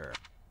becoming clearer.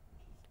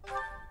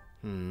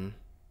 Well,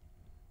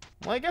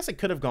 I guess it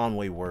could have gone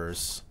way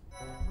worse.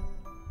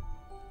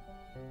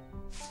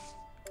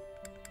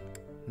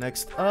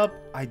 Next up,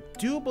 I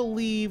do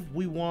believe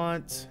we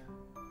want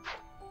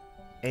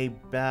a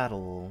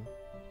battle.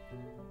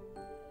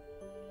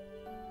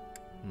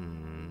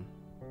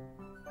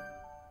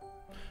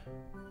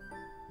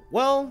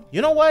 Well,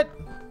 you know what?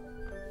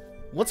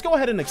 Let's go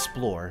ahead and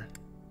explore.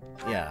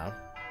 Yeah.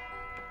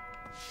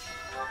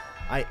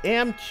 I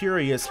am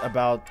curious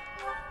about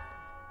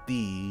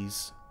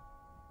these.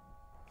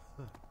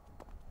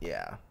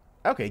 Yeah.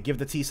 Okay, give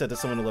the tea set to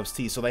someone who loves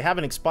tea. So they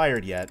haven't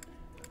expired yet.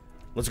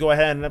 Let's go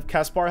ahead and have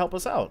Caspar help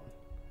us out.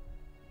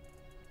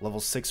 Level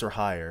 6 or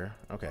higher.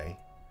 Okay.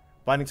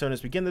 Fighting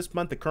tournaments begin this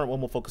month. The current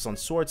one will focus on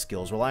sword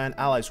skills. Rely on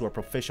allies who are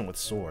proficient with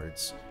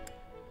swords.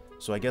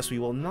 So I guess we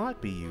will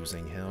not be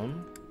using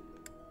him.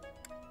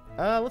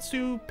 Let's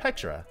do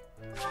Petra.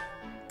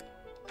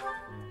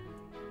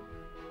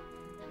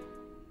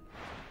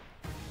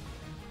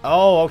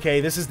 Oh,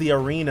 okay. This is the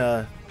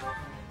arena.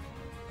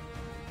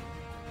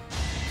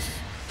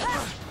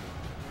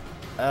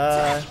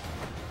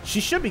 She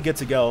should be good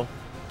to go.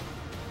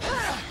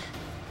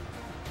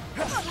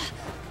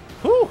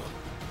 Whew.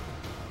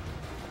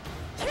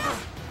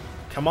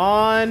 Come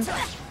on.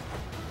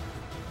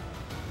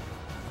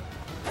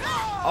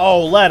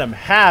 Oh, let him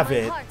have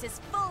it. My heart is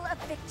full of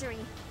victory.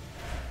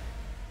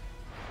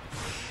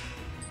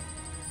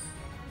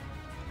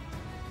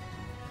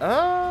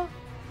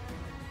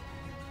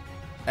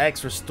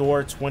 X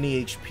restore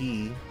 20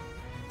 HP.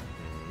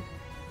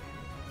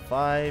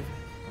 5, 10,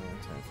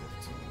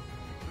 15,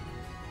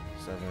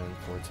 7,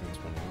 14,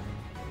 21.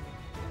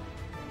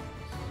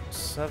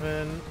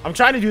 7. I'm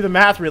trying to do the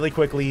math really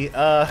quickly.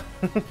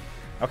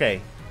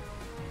 Okay.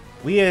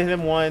 We hit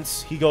him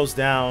once. He goes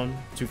down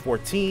to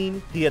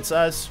 14. He hits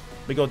us.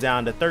 We go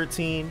down to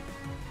 13.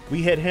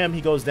 We hit him.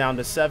 He goes down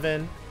to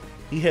 7.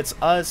 He hits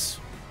us.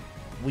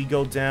 We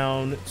go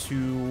down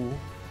to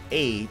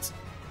 8.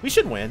 We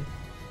should win.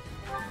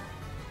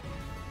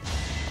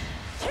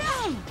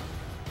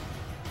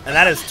 And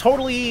that is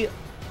totally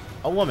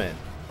a woman.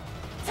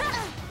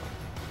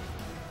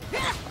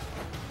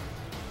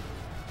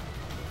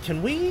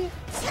 Can we?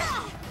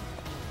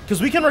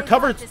 Because we can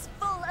recover.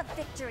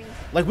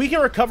 Like, we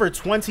can recover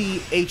 20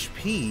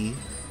 HP.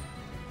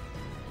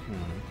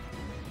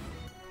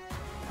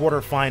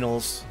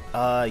 Quarterfinals.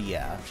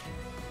 Yeah.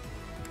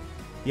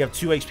 You have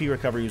 2 HP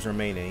recoveries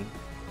remaining.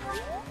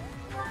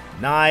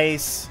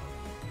 Nice.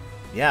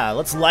 Yeah,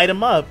 let's light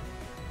him up.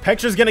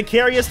 Petra's gonna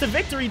carry us to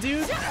victory,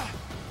 dude.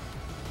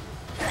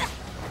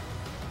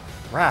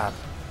 Crap.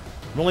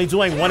 I'm only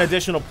doing 1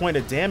 additional point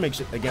of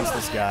damage against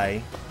this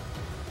guy.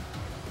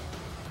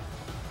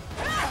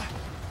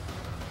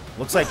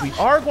 Looks like we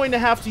are going to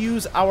have to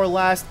use our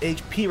last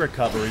HP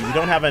recovery. We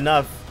don't have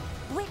enough.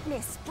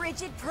 Witness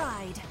frigid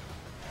pride.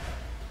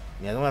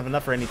 Yeah, I don't have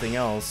enough for anything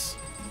else.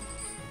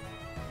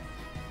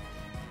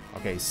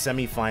 Okay,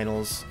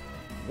 semifinals.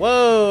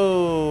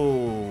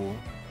 Whoa!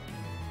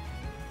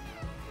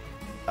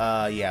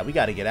 Yeah, we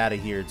gotta get out of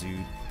here,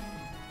 dude.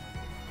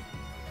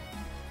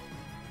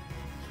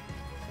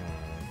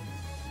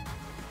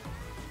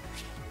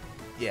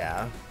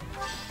 Yeah.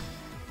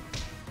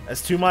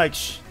 That's too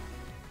much.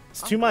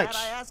 It's too much.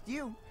 I asked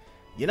you.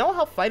 You know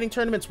how fighting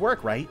tournaments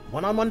work, right?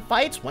 One-on-one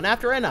fights, one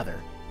after another.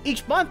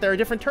 Each month there are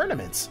different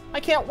tournaments. I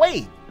can't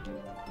wait.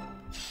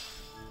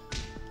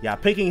 Yeah,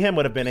 picking him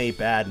would have been a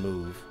bad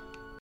move.